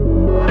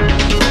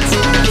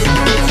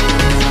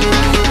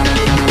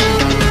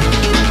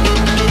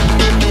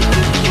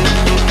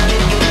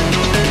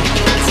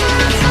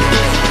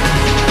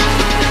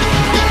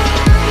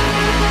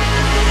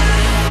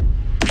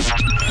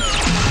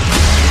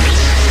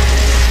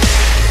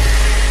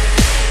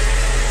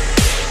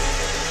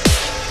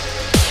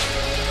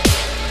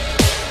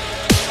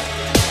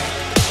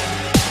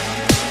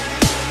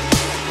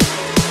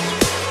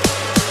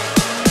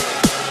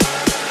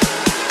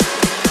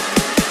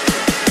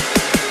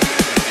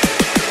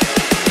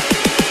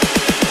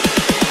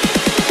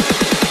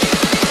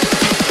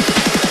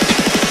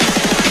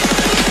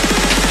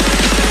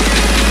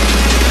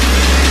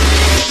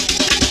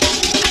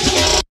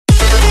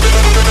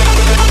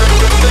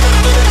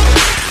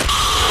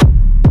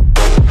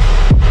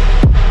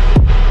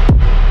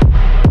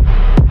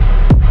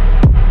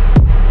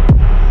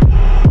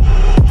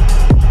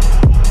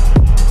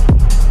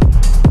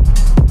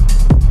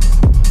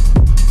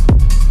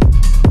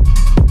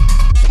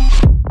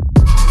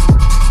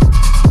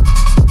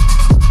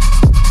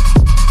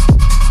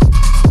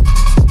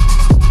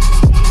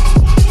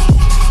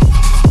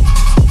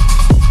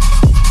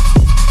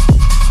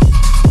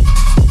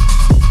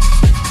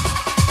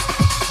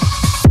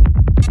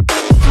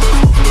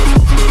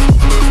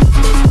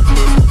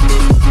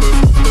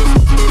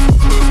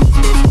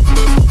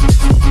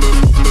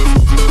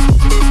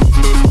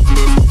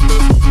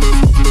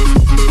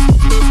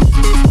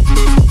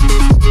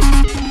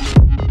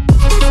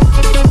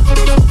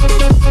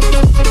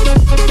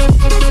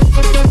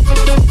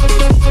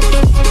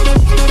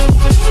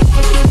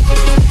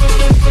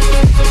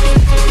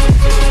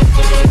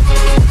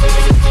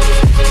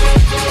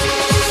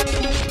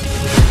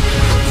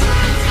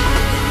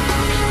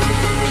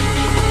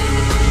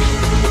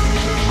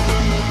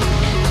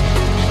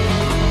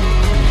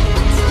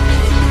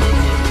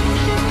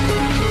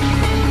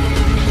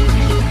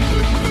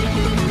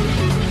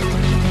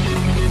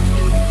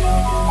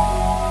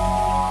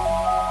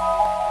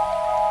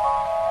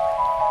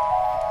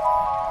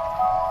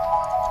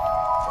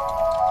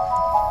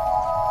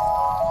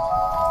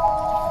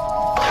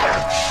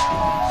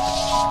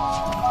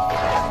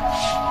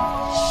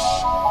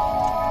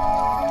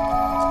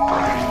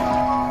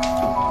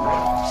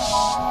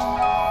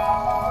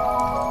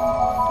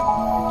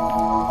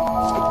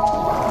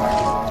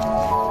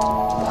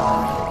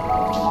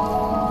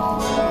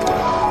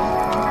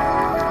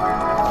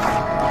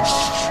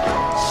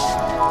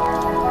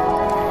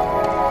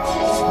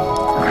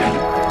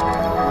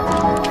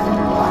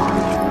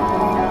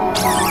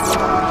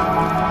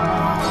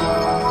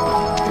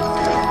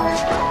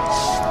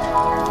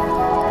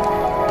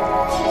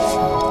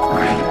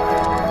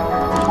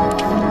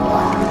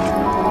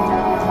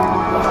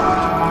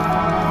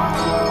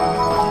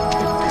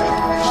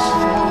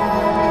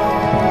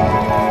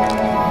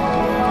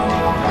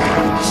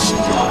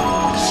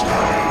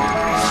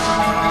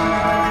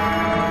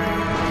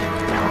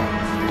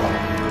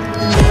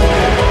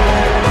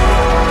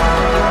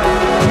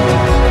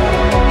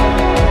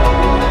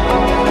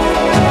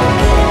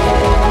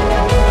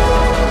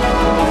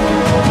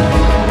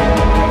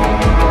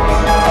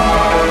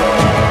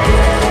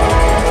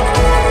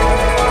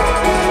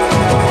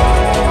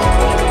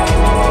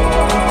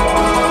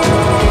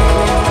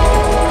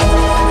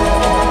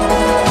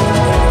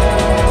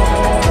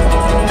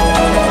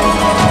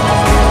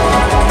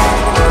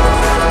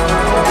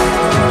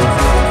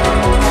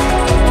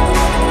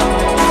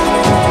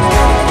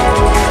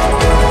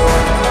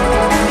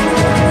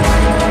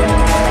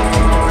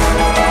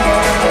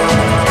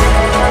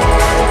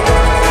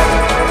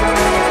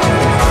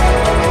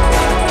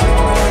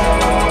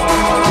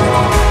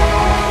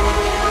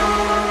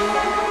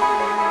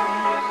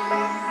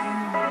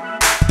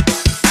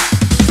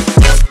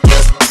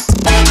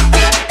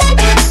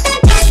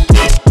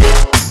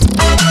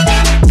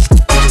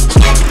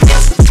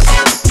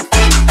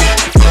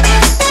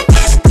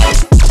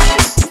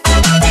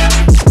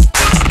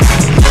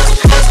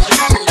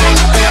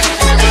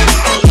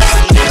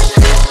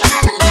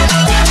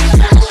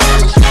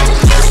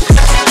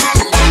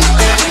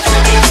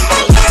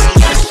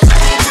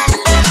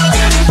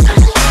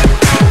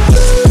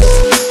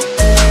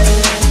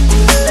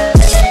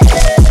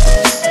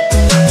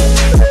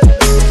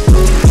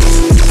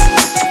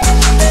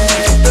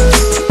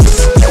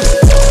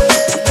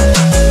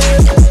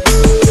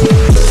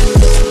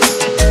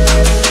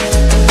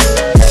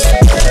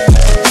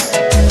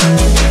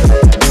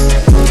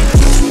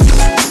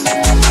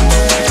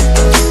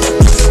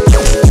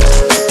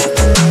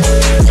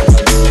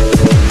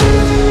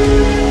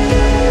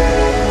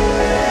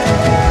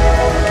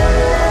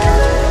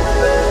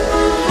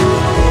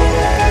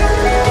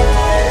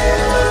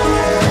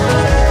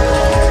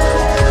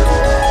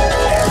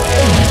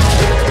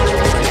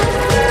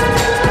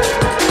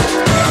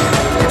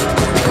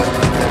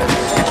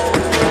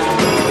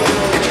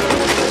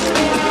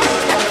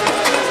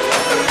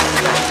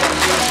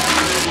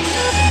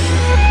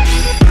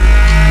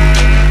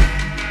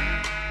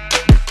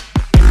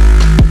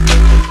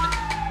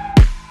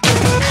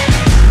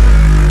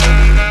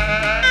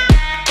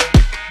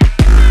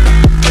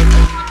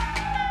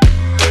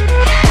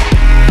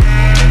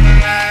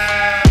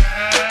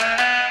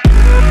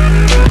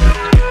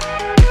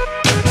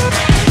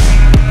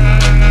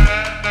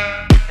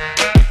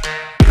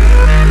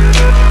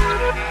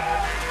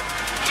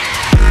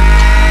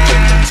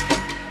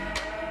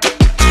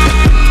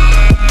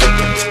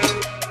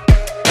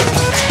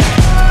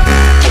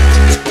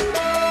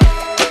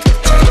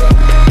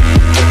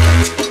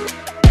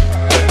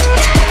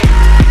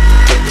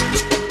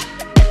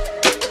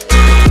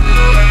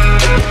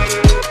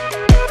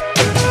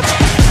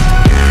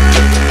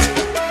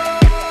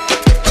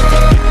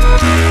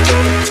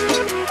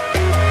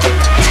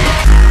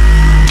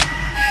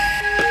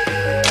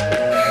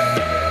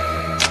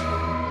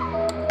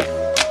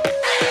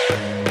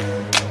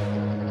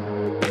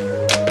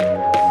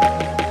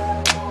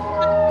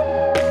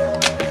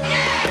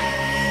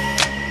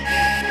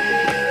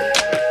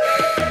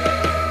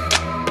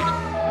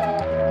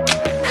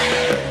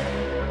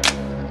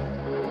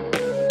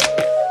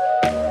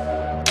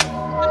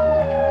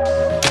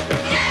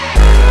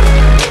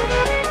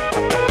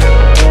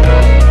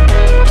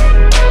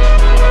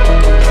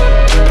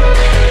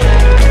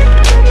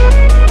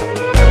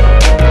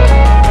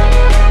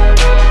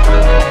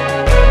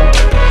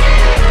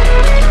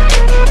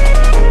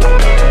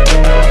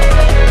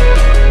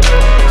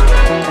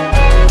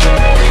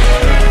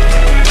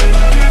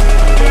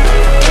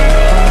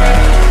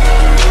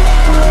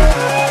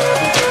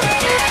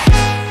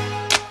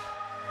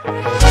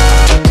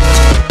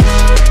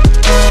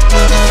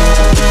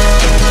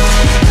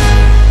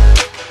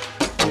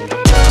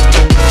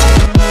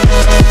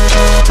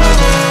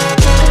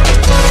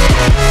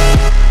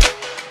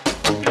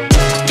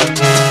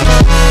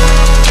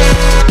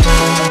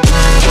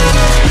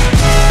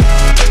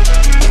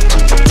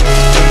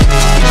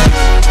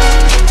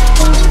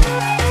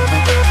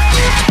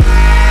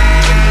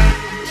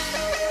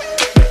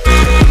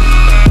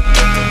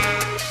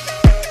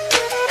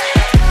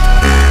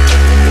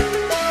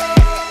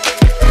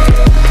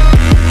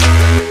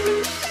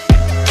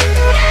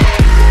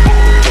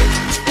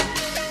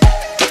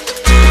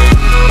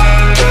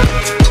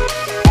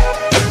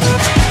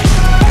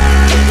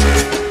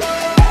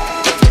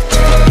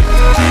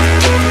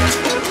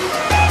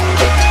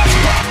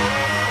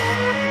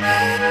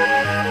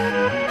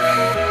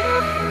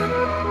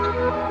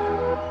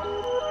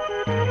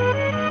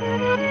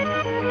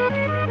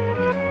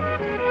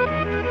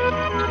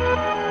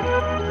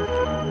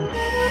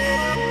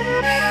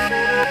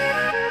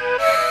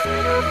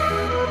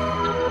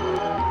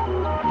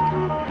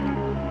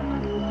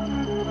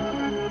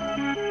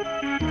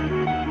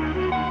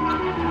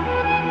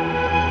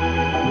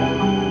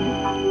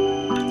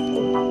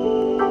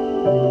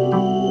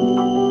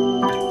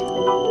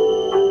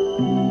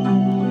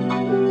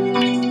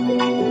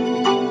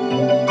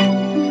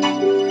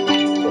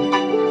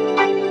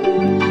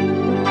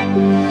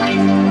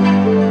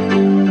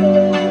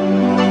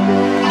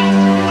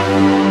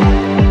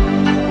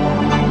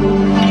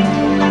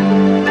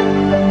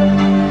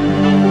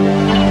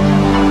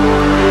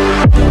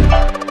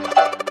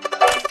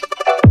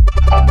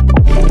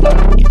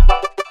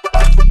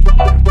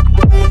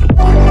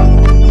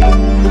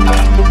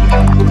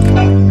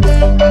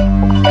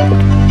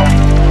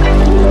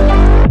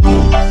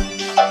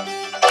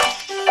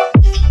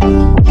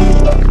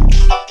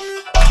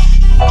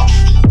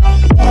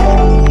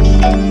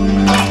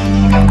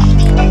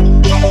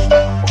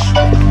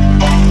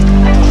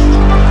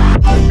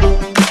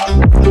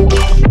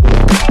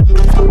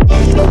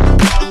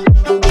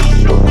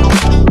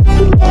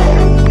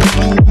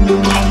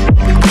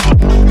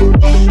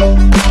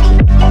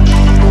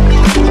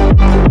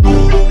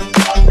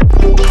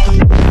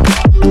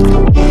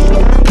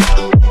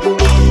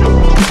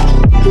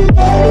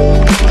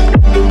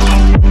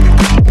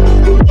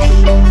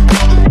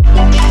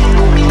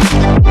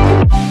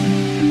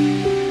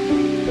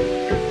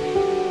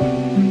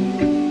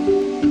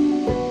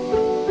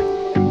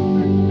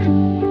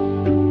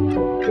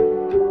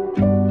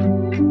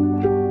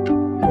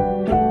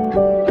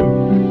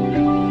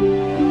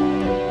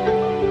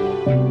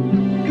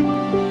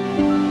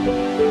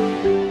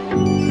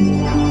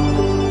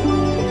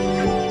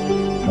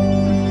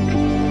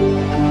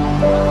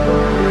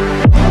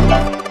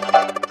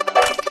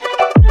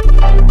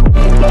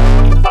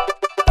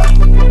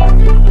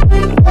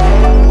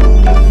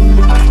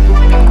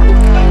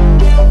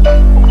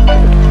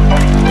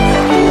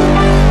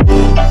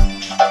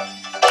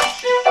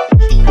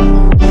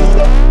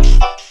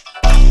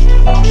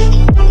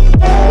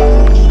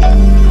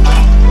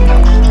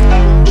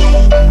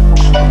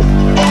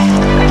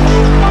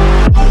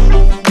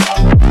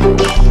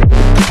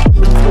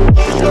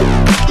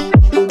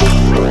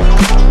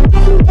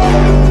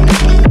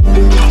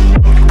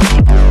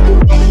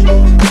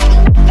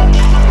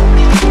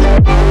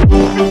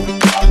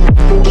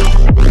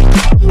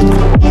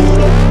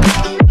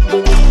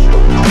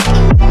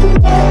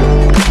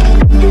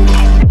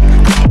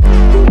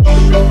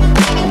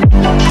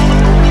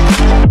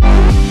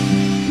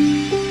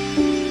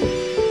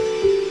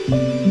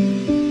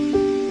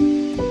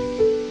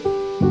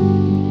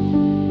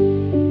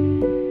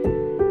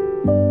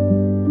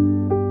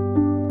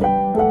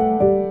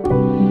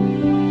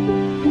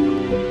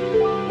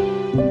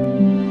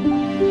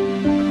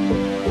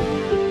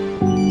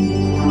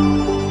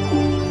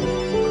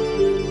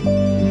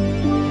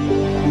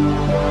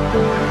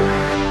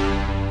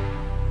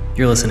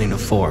 You're listening to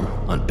Form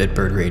on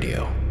Bitbird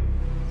Radio.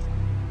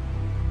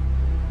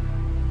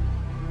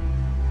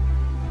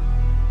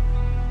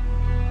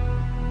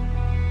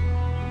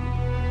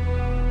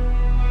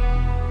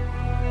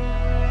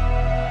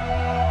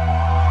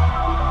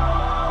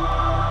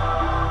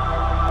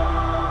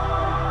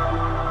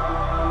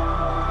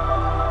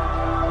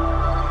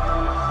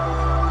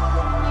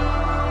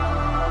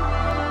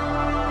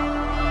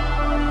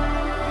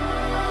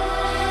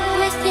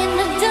 Within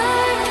the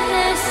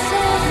darkness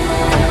of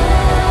my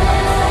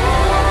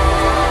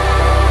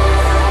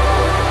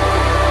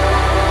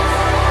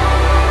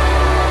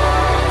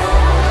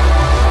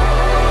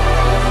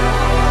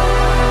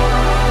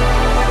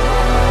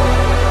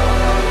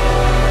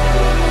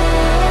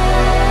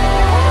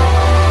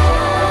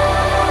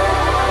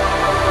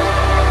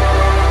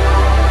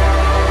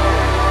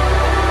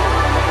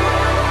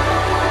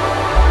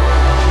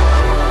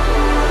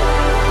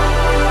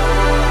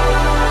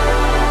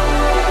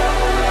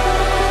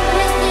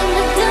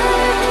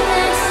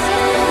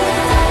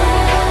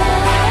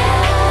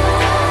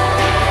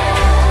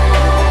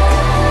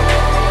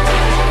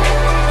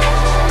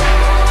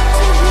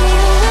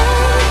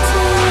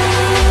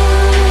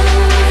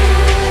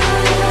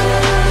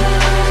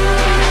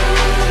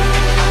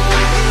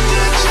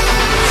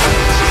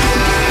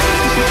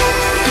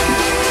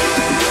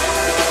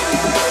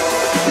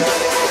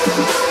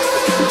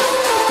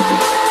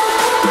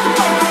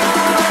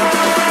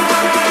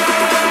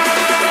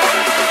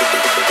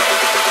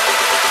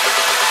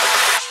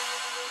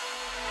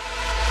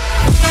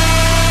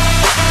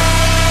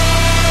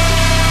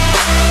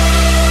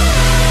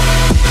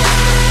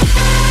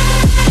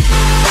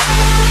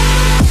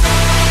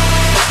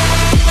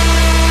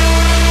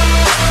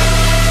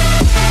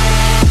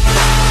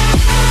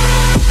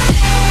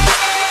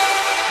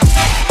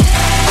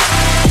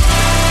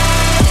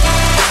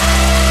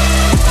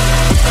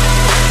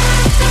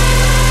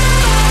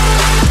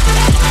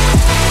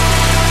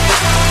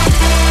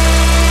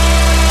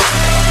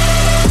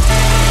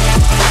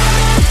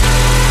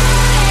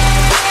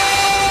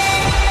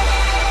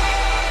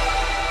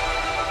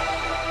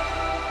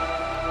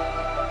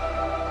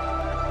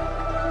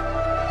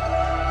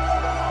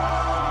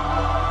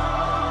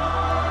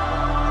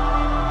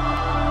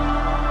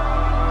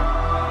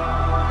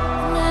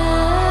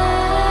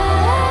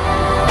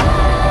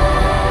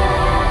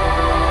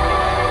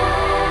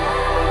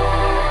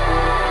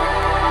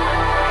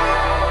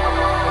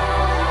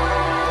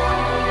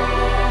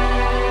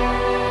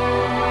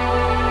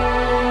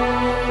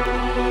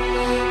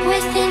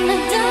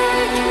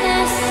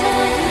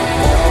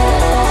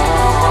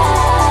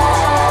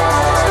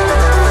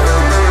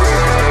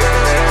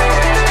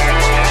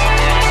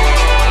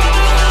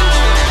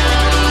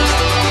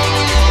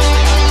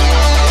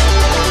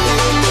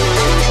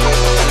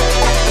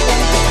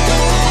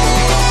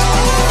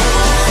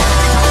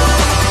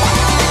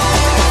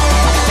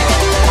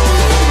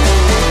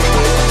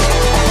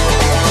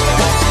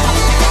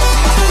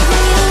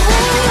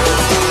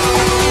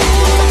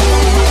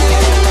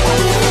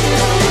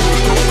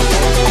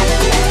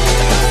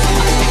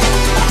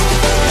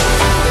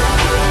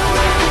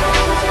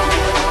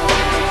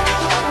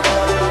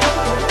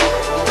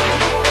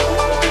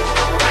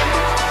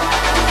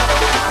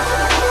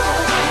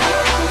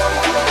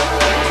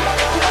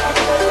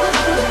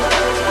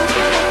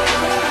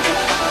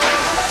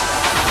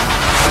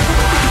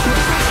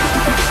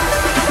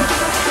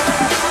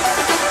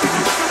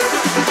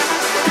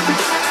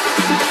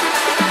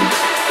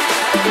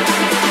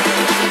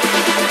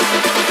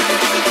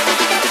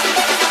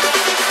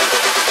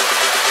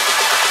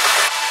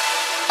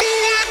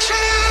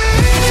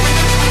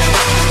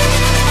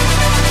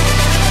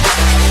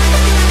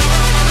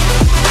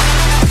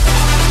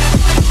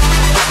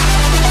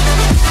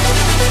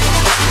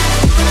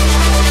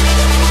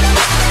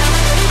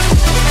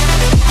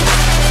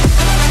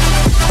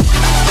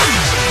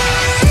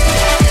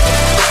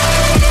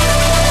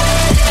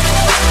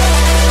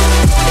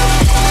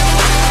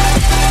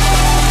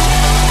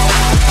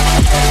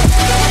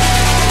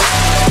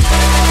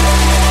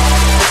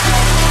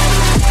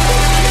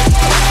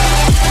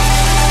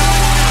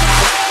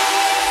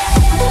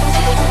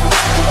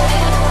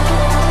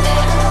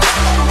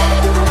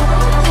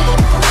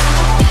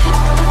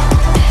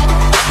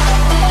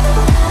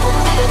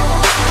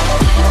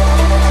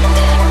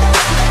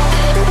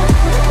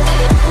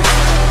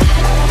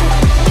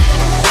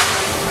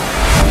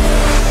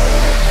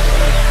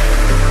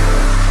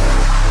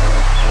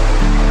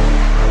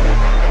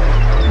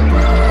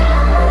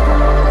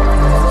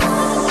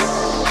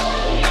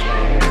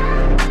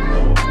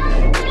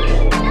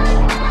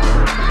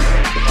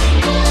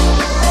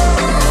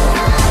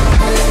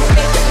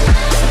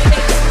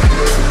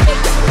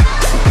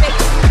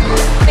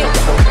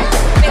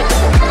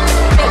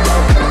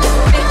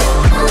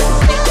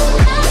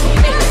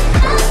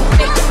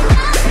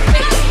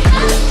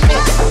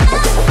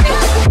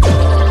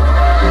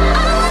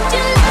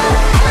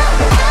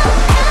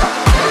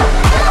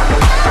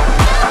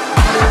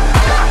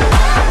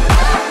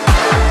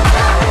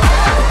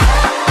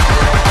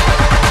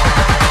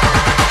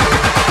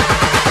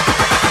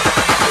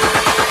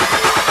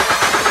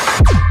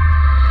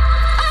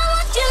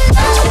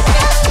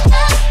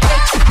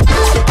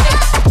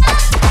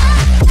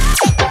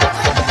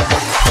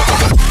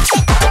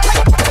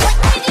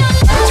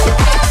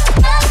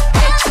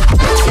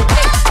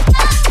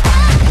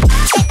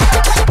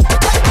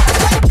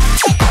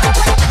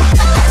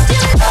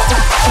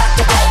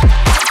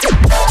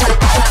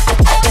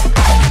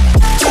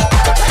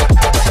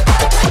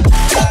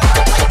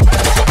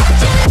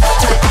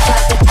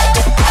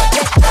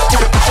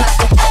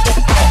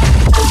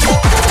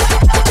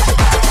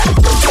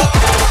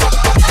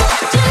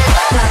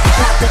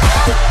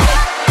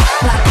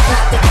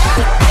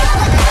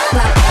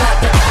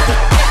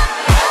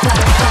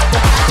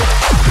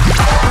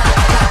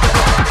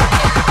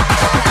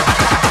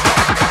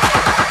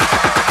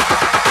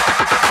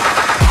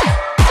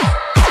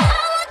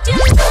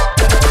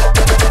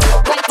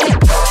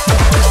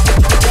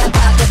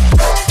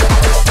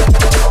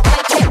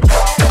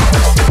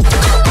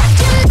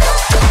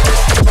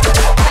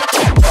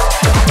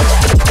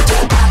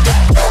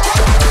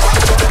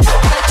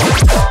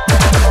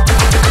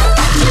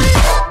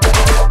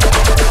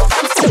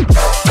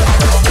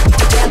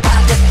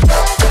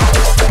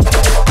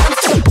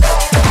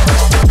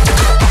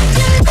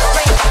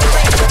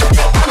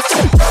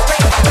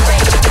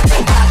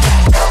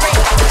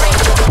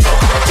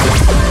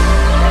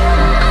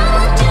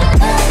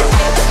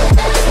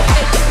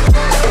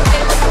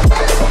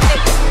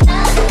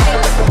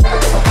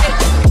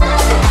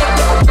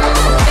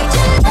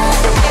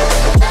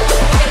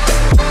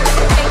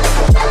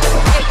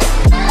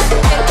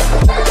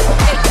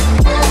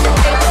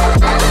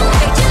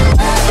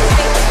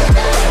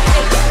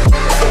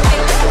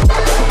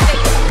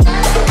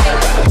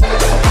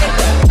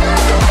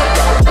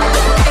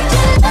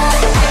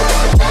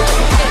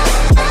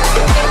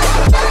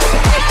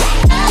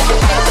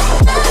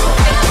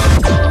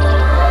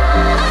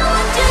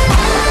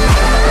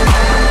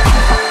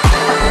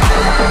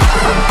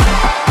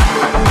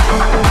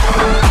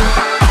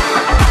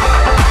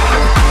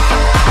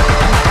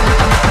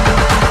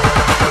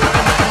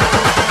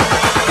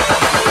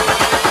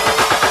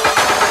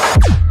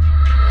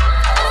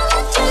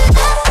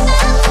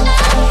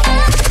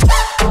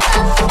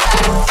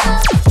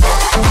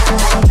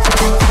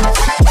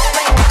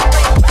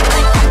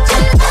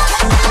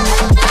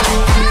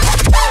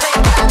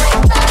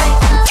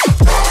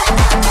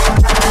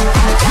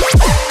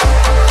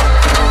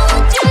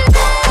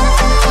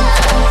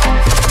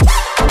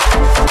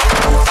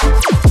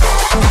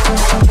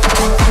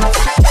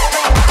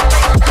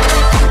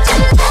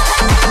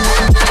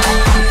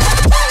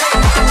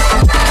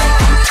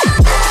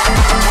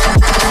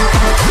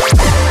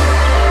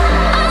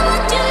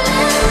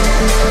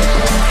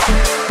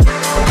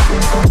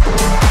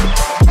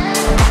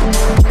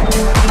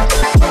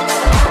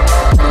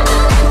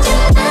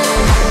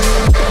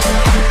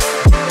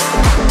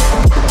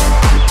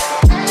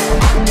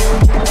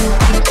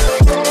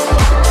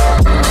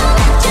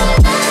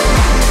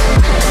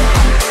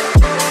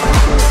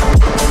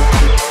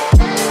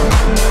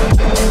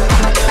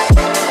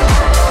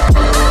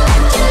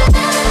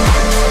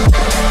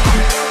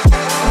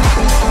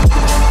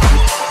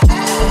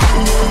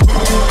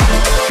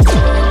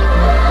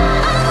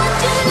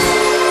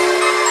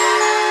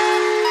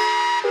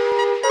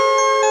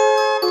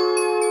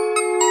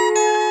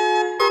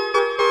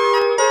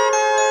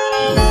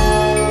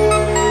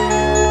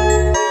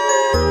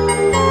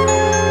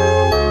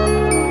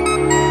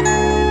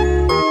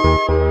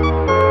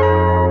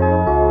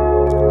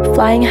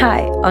flying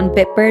high on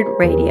Bitbird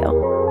Radio.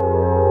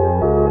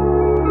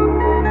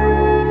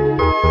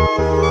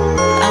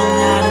 I'm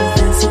not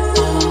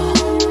invincible.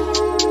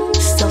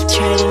 Still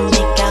try to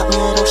make out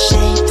little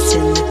shapes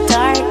in the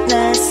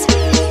darkness.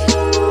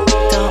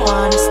 Don't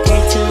wanna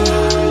stay too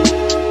long.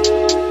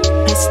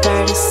 I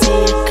start to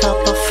see a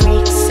couple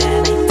freaks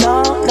and I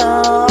don't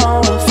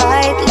know if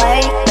I'd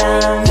like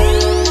them.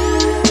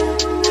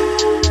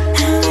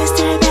 And they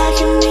stare back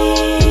at me.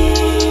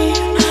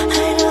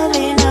 I know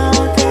they know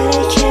that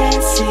I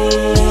can't see.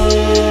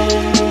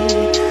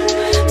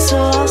 So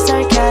I'll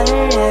start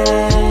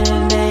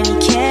gathering many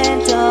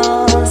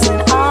candles and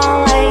I'll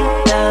light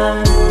them.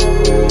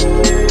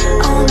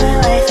 All my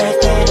life I've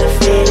been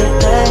afraid of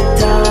the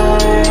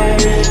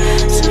dark.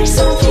 Swear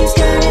something's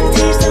gonna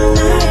taste of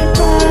my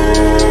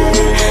blood.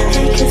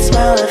 I can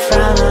smell it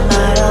from a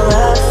mile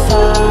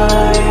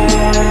afar.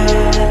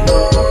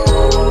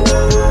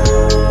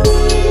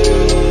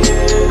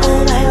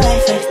 All my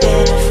life I've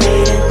been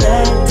afraid of the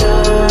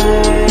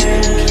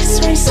dark.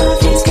 Swear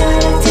something's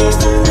gonna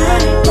taste of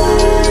my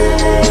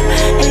blood.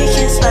 I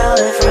can smell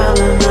it from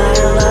a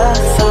mile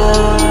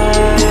afar.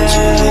 Would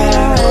you let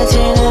her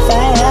imagine if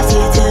I asked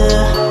you to?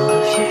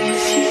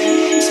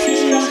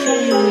 Speak up for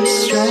really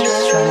strong.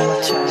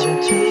 Try to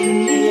be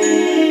me.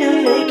 I'll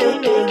make it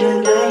big in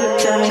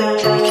nighttime.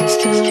 I can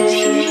still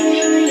hear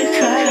you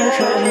crying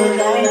from the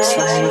lights.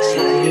 Like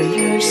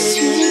you're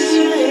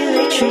sweet,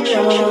 they treat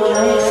your life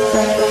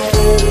right.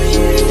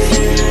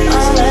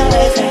 All my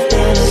life I've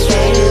been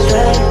afraid of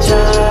the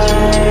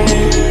dark.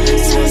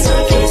 So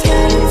something's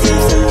gonna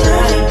taste of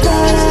my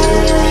blood.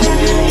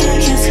 You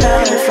can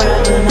smell it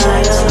from a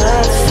mile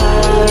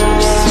afar.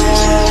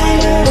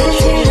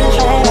 If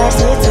I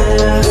asked you to,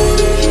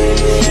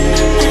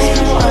 I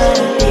don't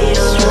wanna be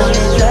alone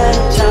in the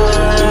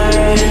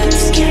dark.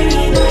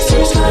 Scary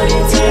monsters wanna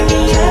tear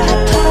me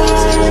apart.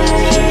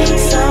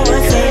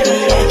 Someone save me,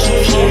 I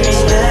keep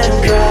hearing the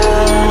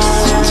growl.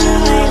 Would you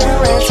light a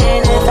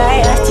lantern if I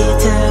asked you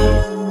to?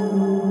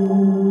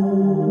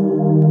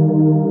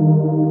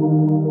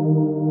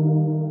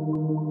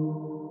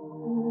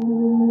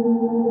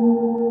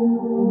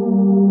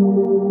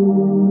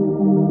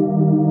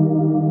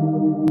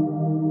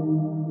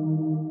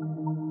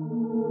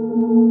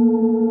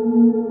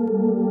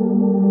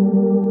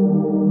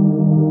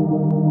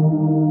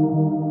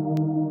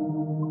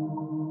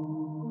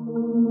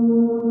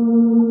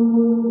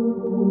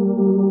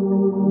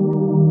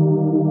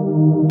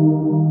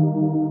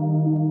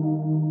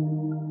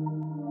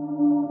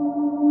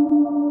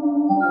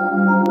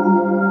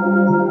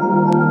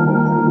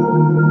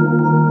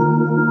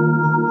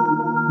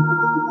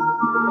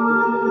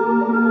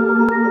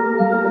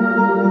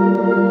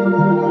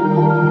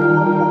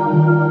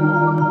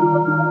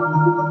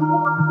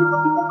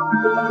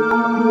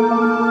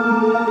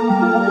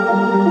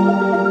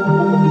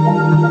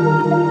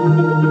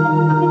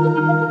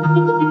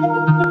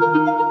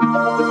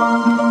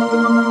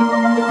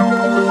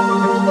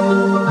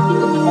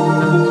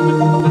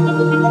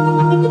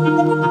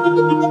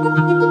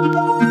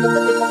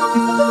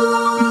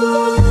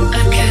 I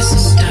guess the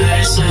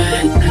stars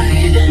at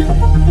night.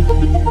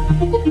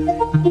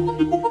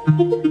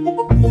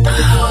 I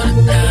hold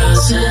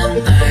 1,000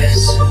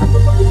 knives.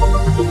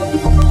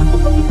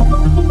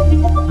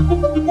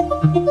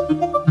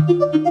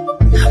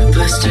 I'm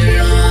blistered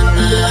on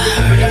the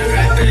heart, I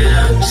wrap it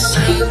up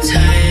so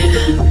tight.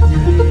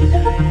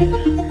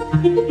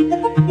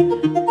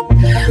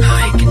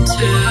 Hike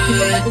into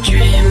a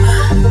dream.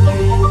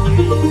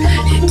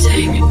 You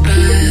take me by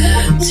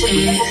the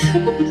teeth.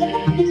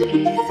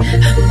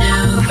 A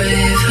new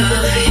wave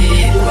of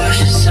heat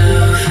washes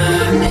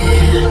over me.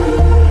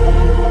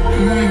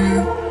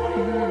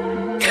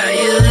 Got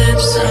your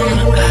lips on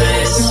my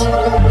eyes.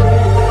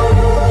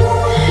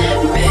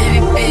 Baby,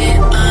 be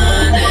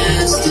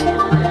honest.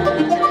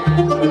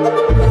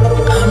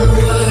 I'm a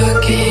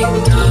working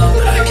dog,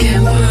 but I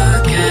can't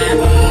work at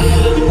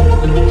all.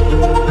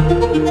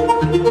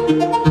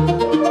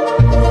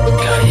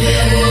 Got your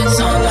hands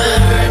on my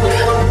heart.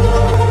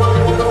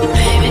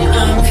 Baby,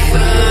 I'm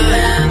fine.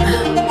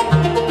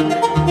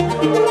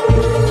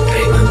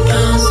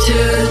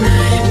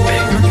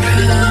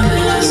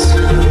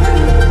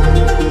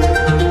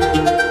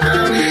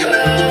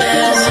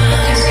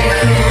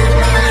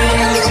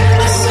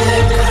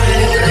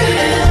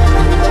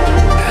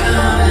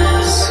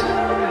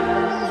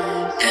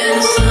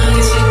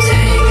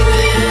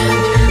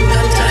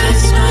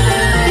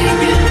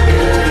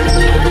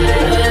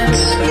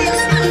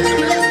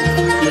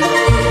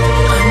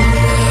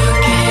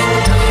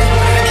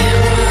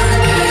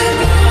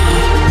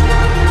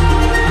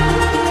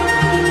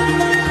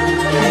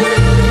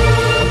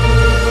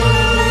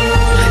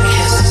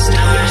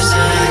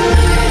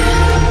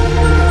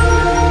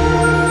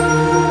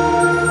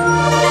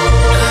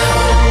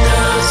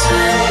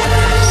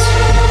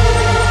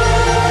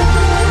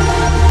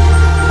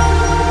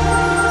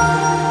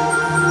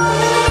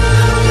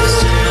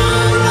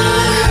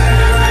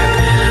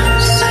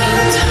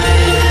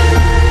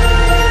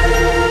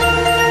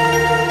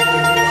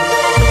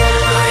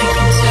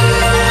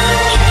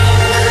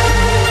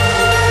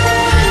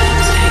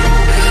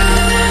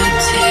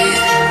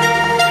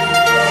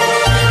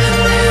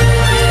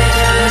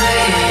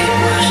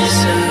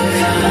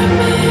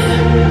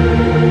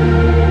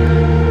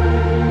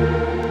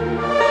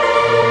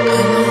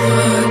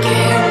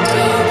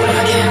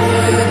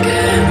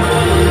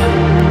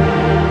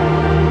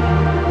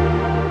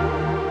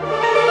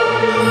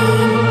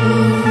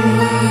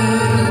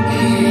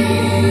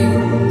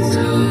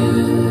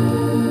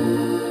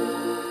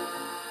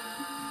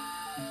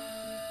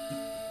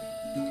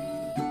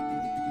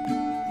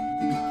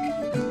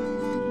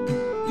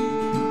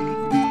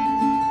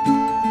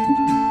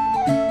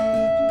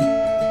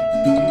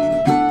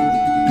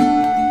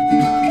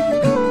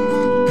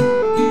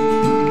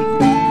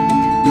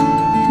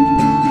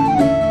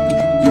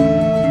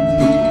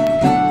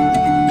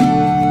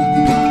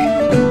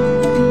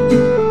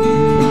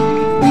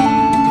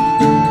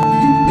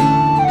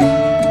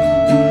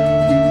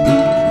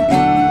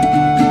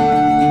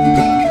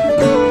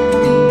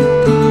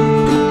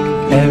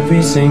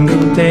 Every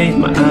single day,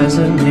 my eyes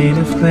are made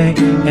of clay.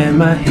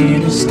 Am I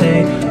here to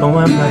stay? Oh,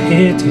 I'm not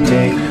here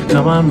today.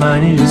 Now my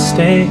mind needs to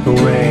stay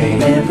away.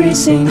 Every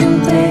single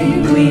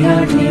day, we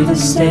are here to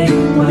stay.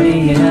 What do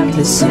you have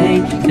to say?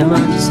 Come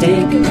on, just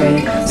take a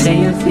break.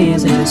 Say your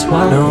fears and just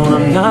walk No,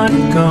 away. I'm not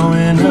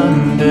going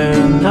under,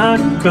 I'm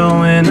not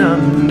going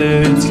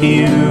under. It's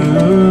you.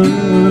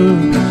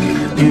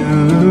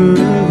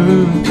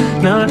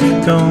 Not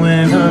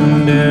going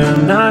under,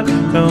 I'm not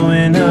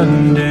going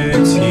under.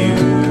 It's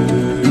you.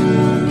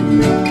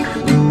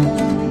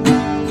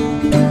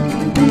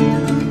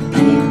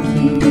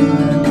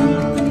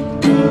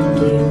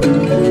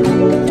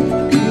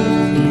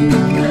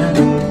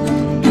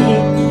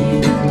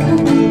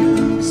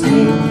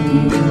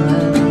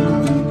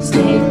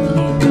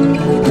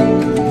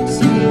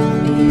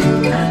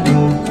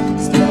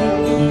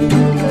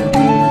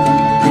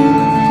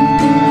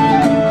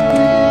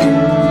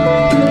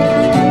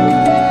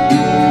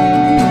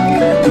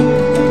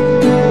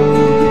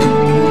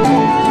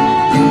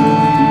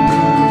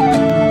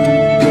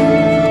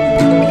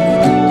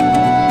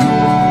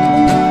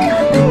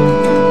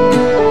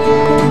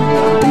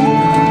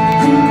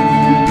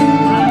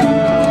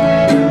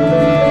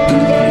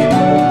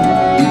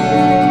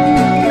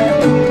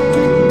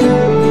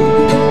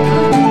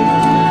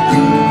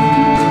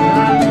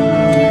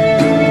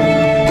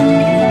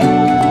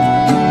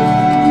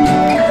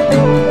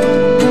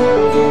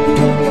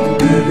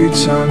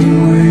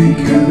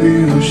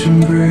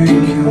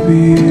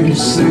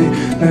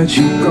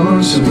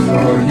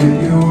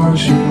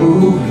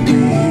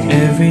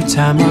 Every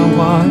time I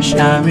wash,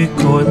 I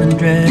recoil in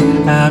dread.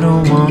 I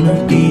don't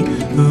wanna be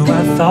who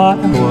I thought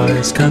I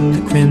was. Cut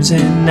the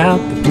crimson out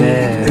the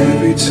bed.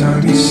 Every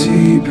time you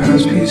see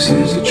past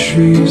pieces of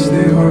trees,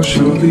 they wash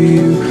over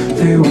you,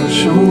 they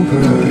wash over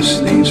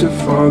us. Leaves are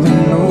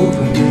falling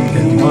over me.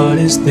 And what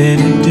is there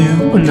to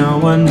do when no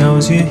one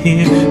knows you're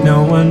here?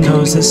 No one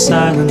knows the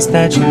silence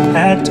that you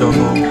had to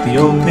hold. The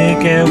old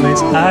big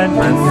airways hide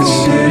my feet.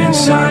 Sit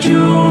inside you,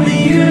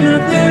 only you're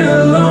not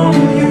there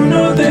alone. You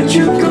know that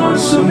you've gone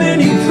so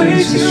many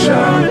places,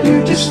 child.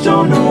 You just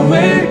don't know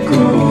where to go.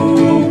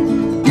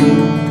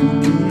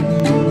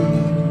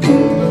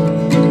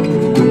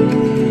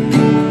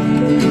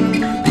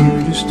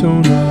 You just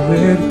don't know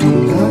where to go.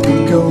 Not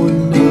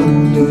going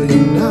under,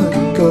 you're not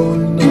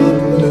going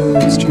under,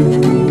 it's true.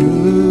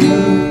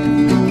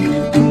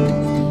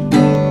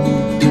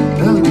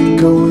 Not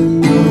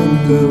going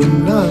under, we're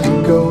not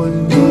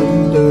going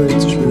under,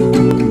 it's true.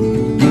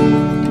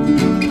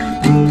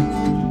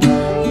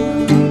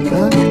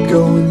 Not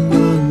going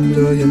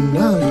under, you're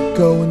not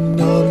going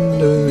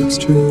under, it's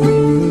true.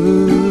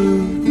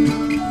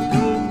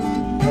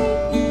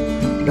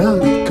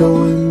 Not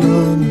going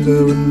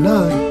under, we're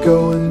not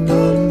going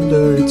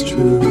under, it's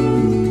true.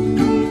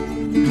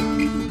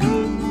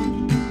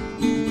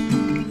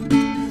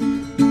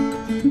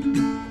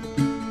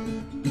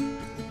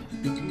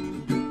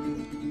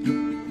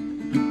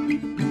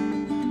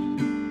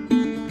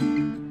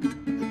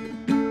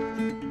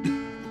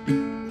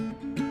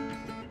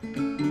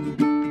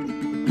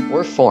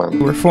 We're form.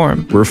 We're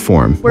form.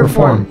 We're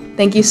form.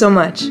 Thank you so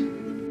much.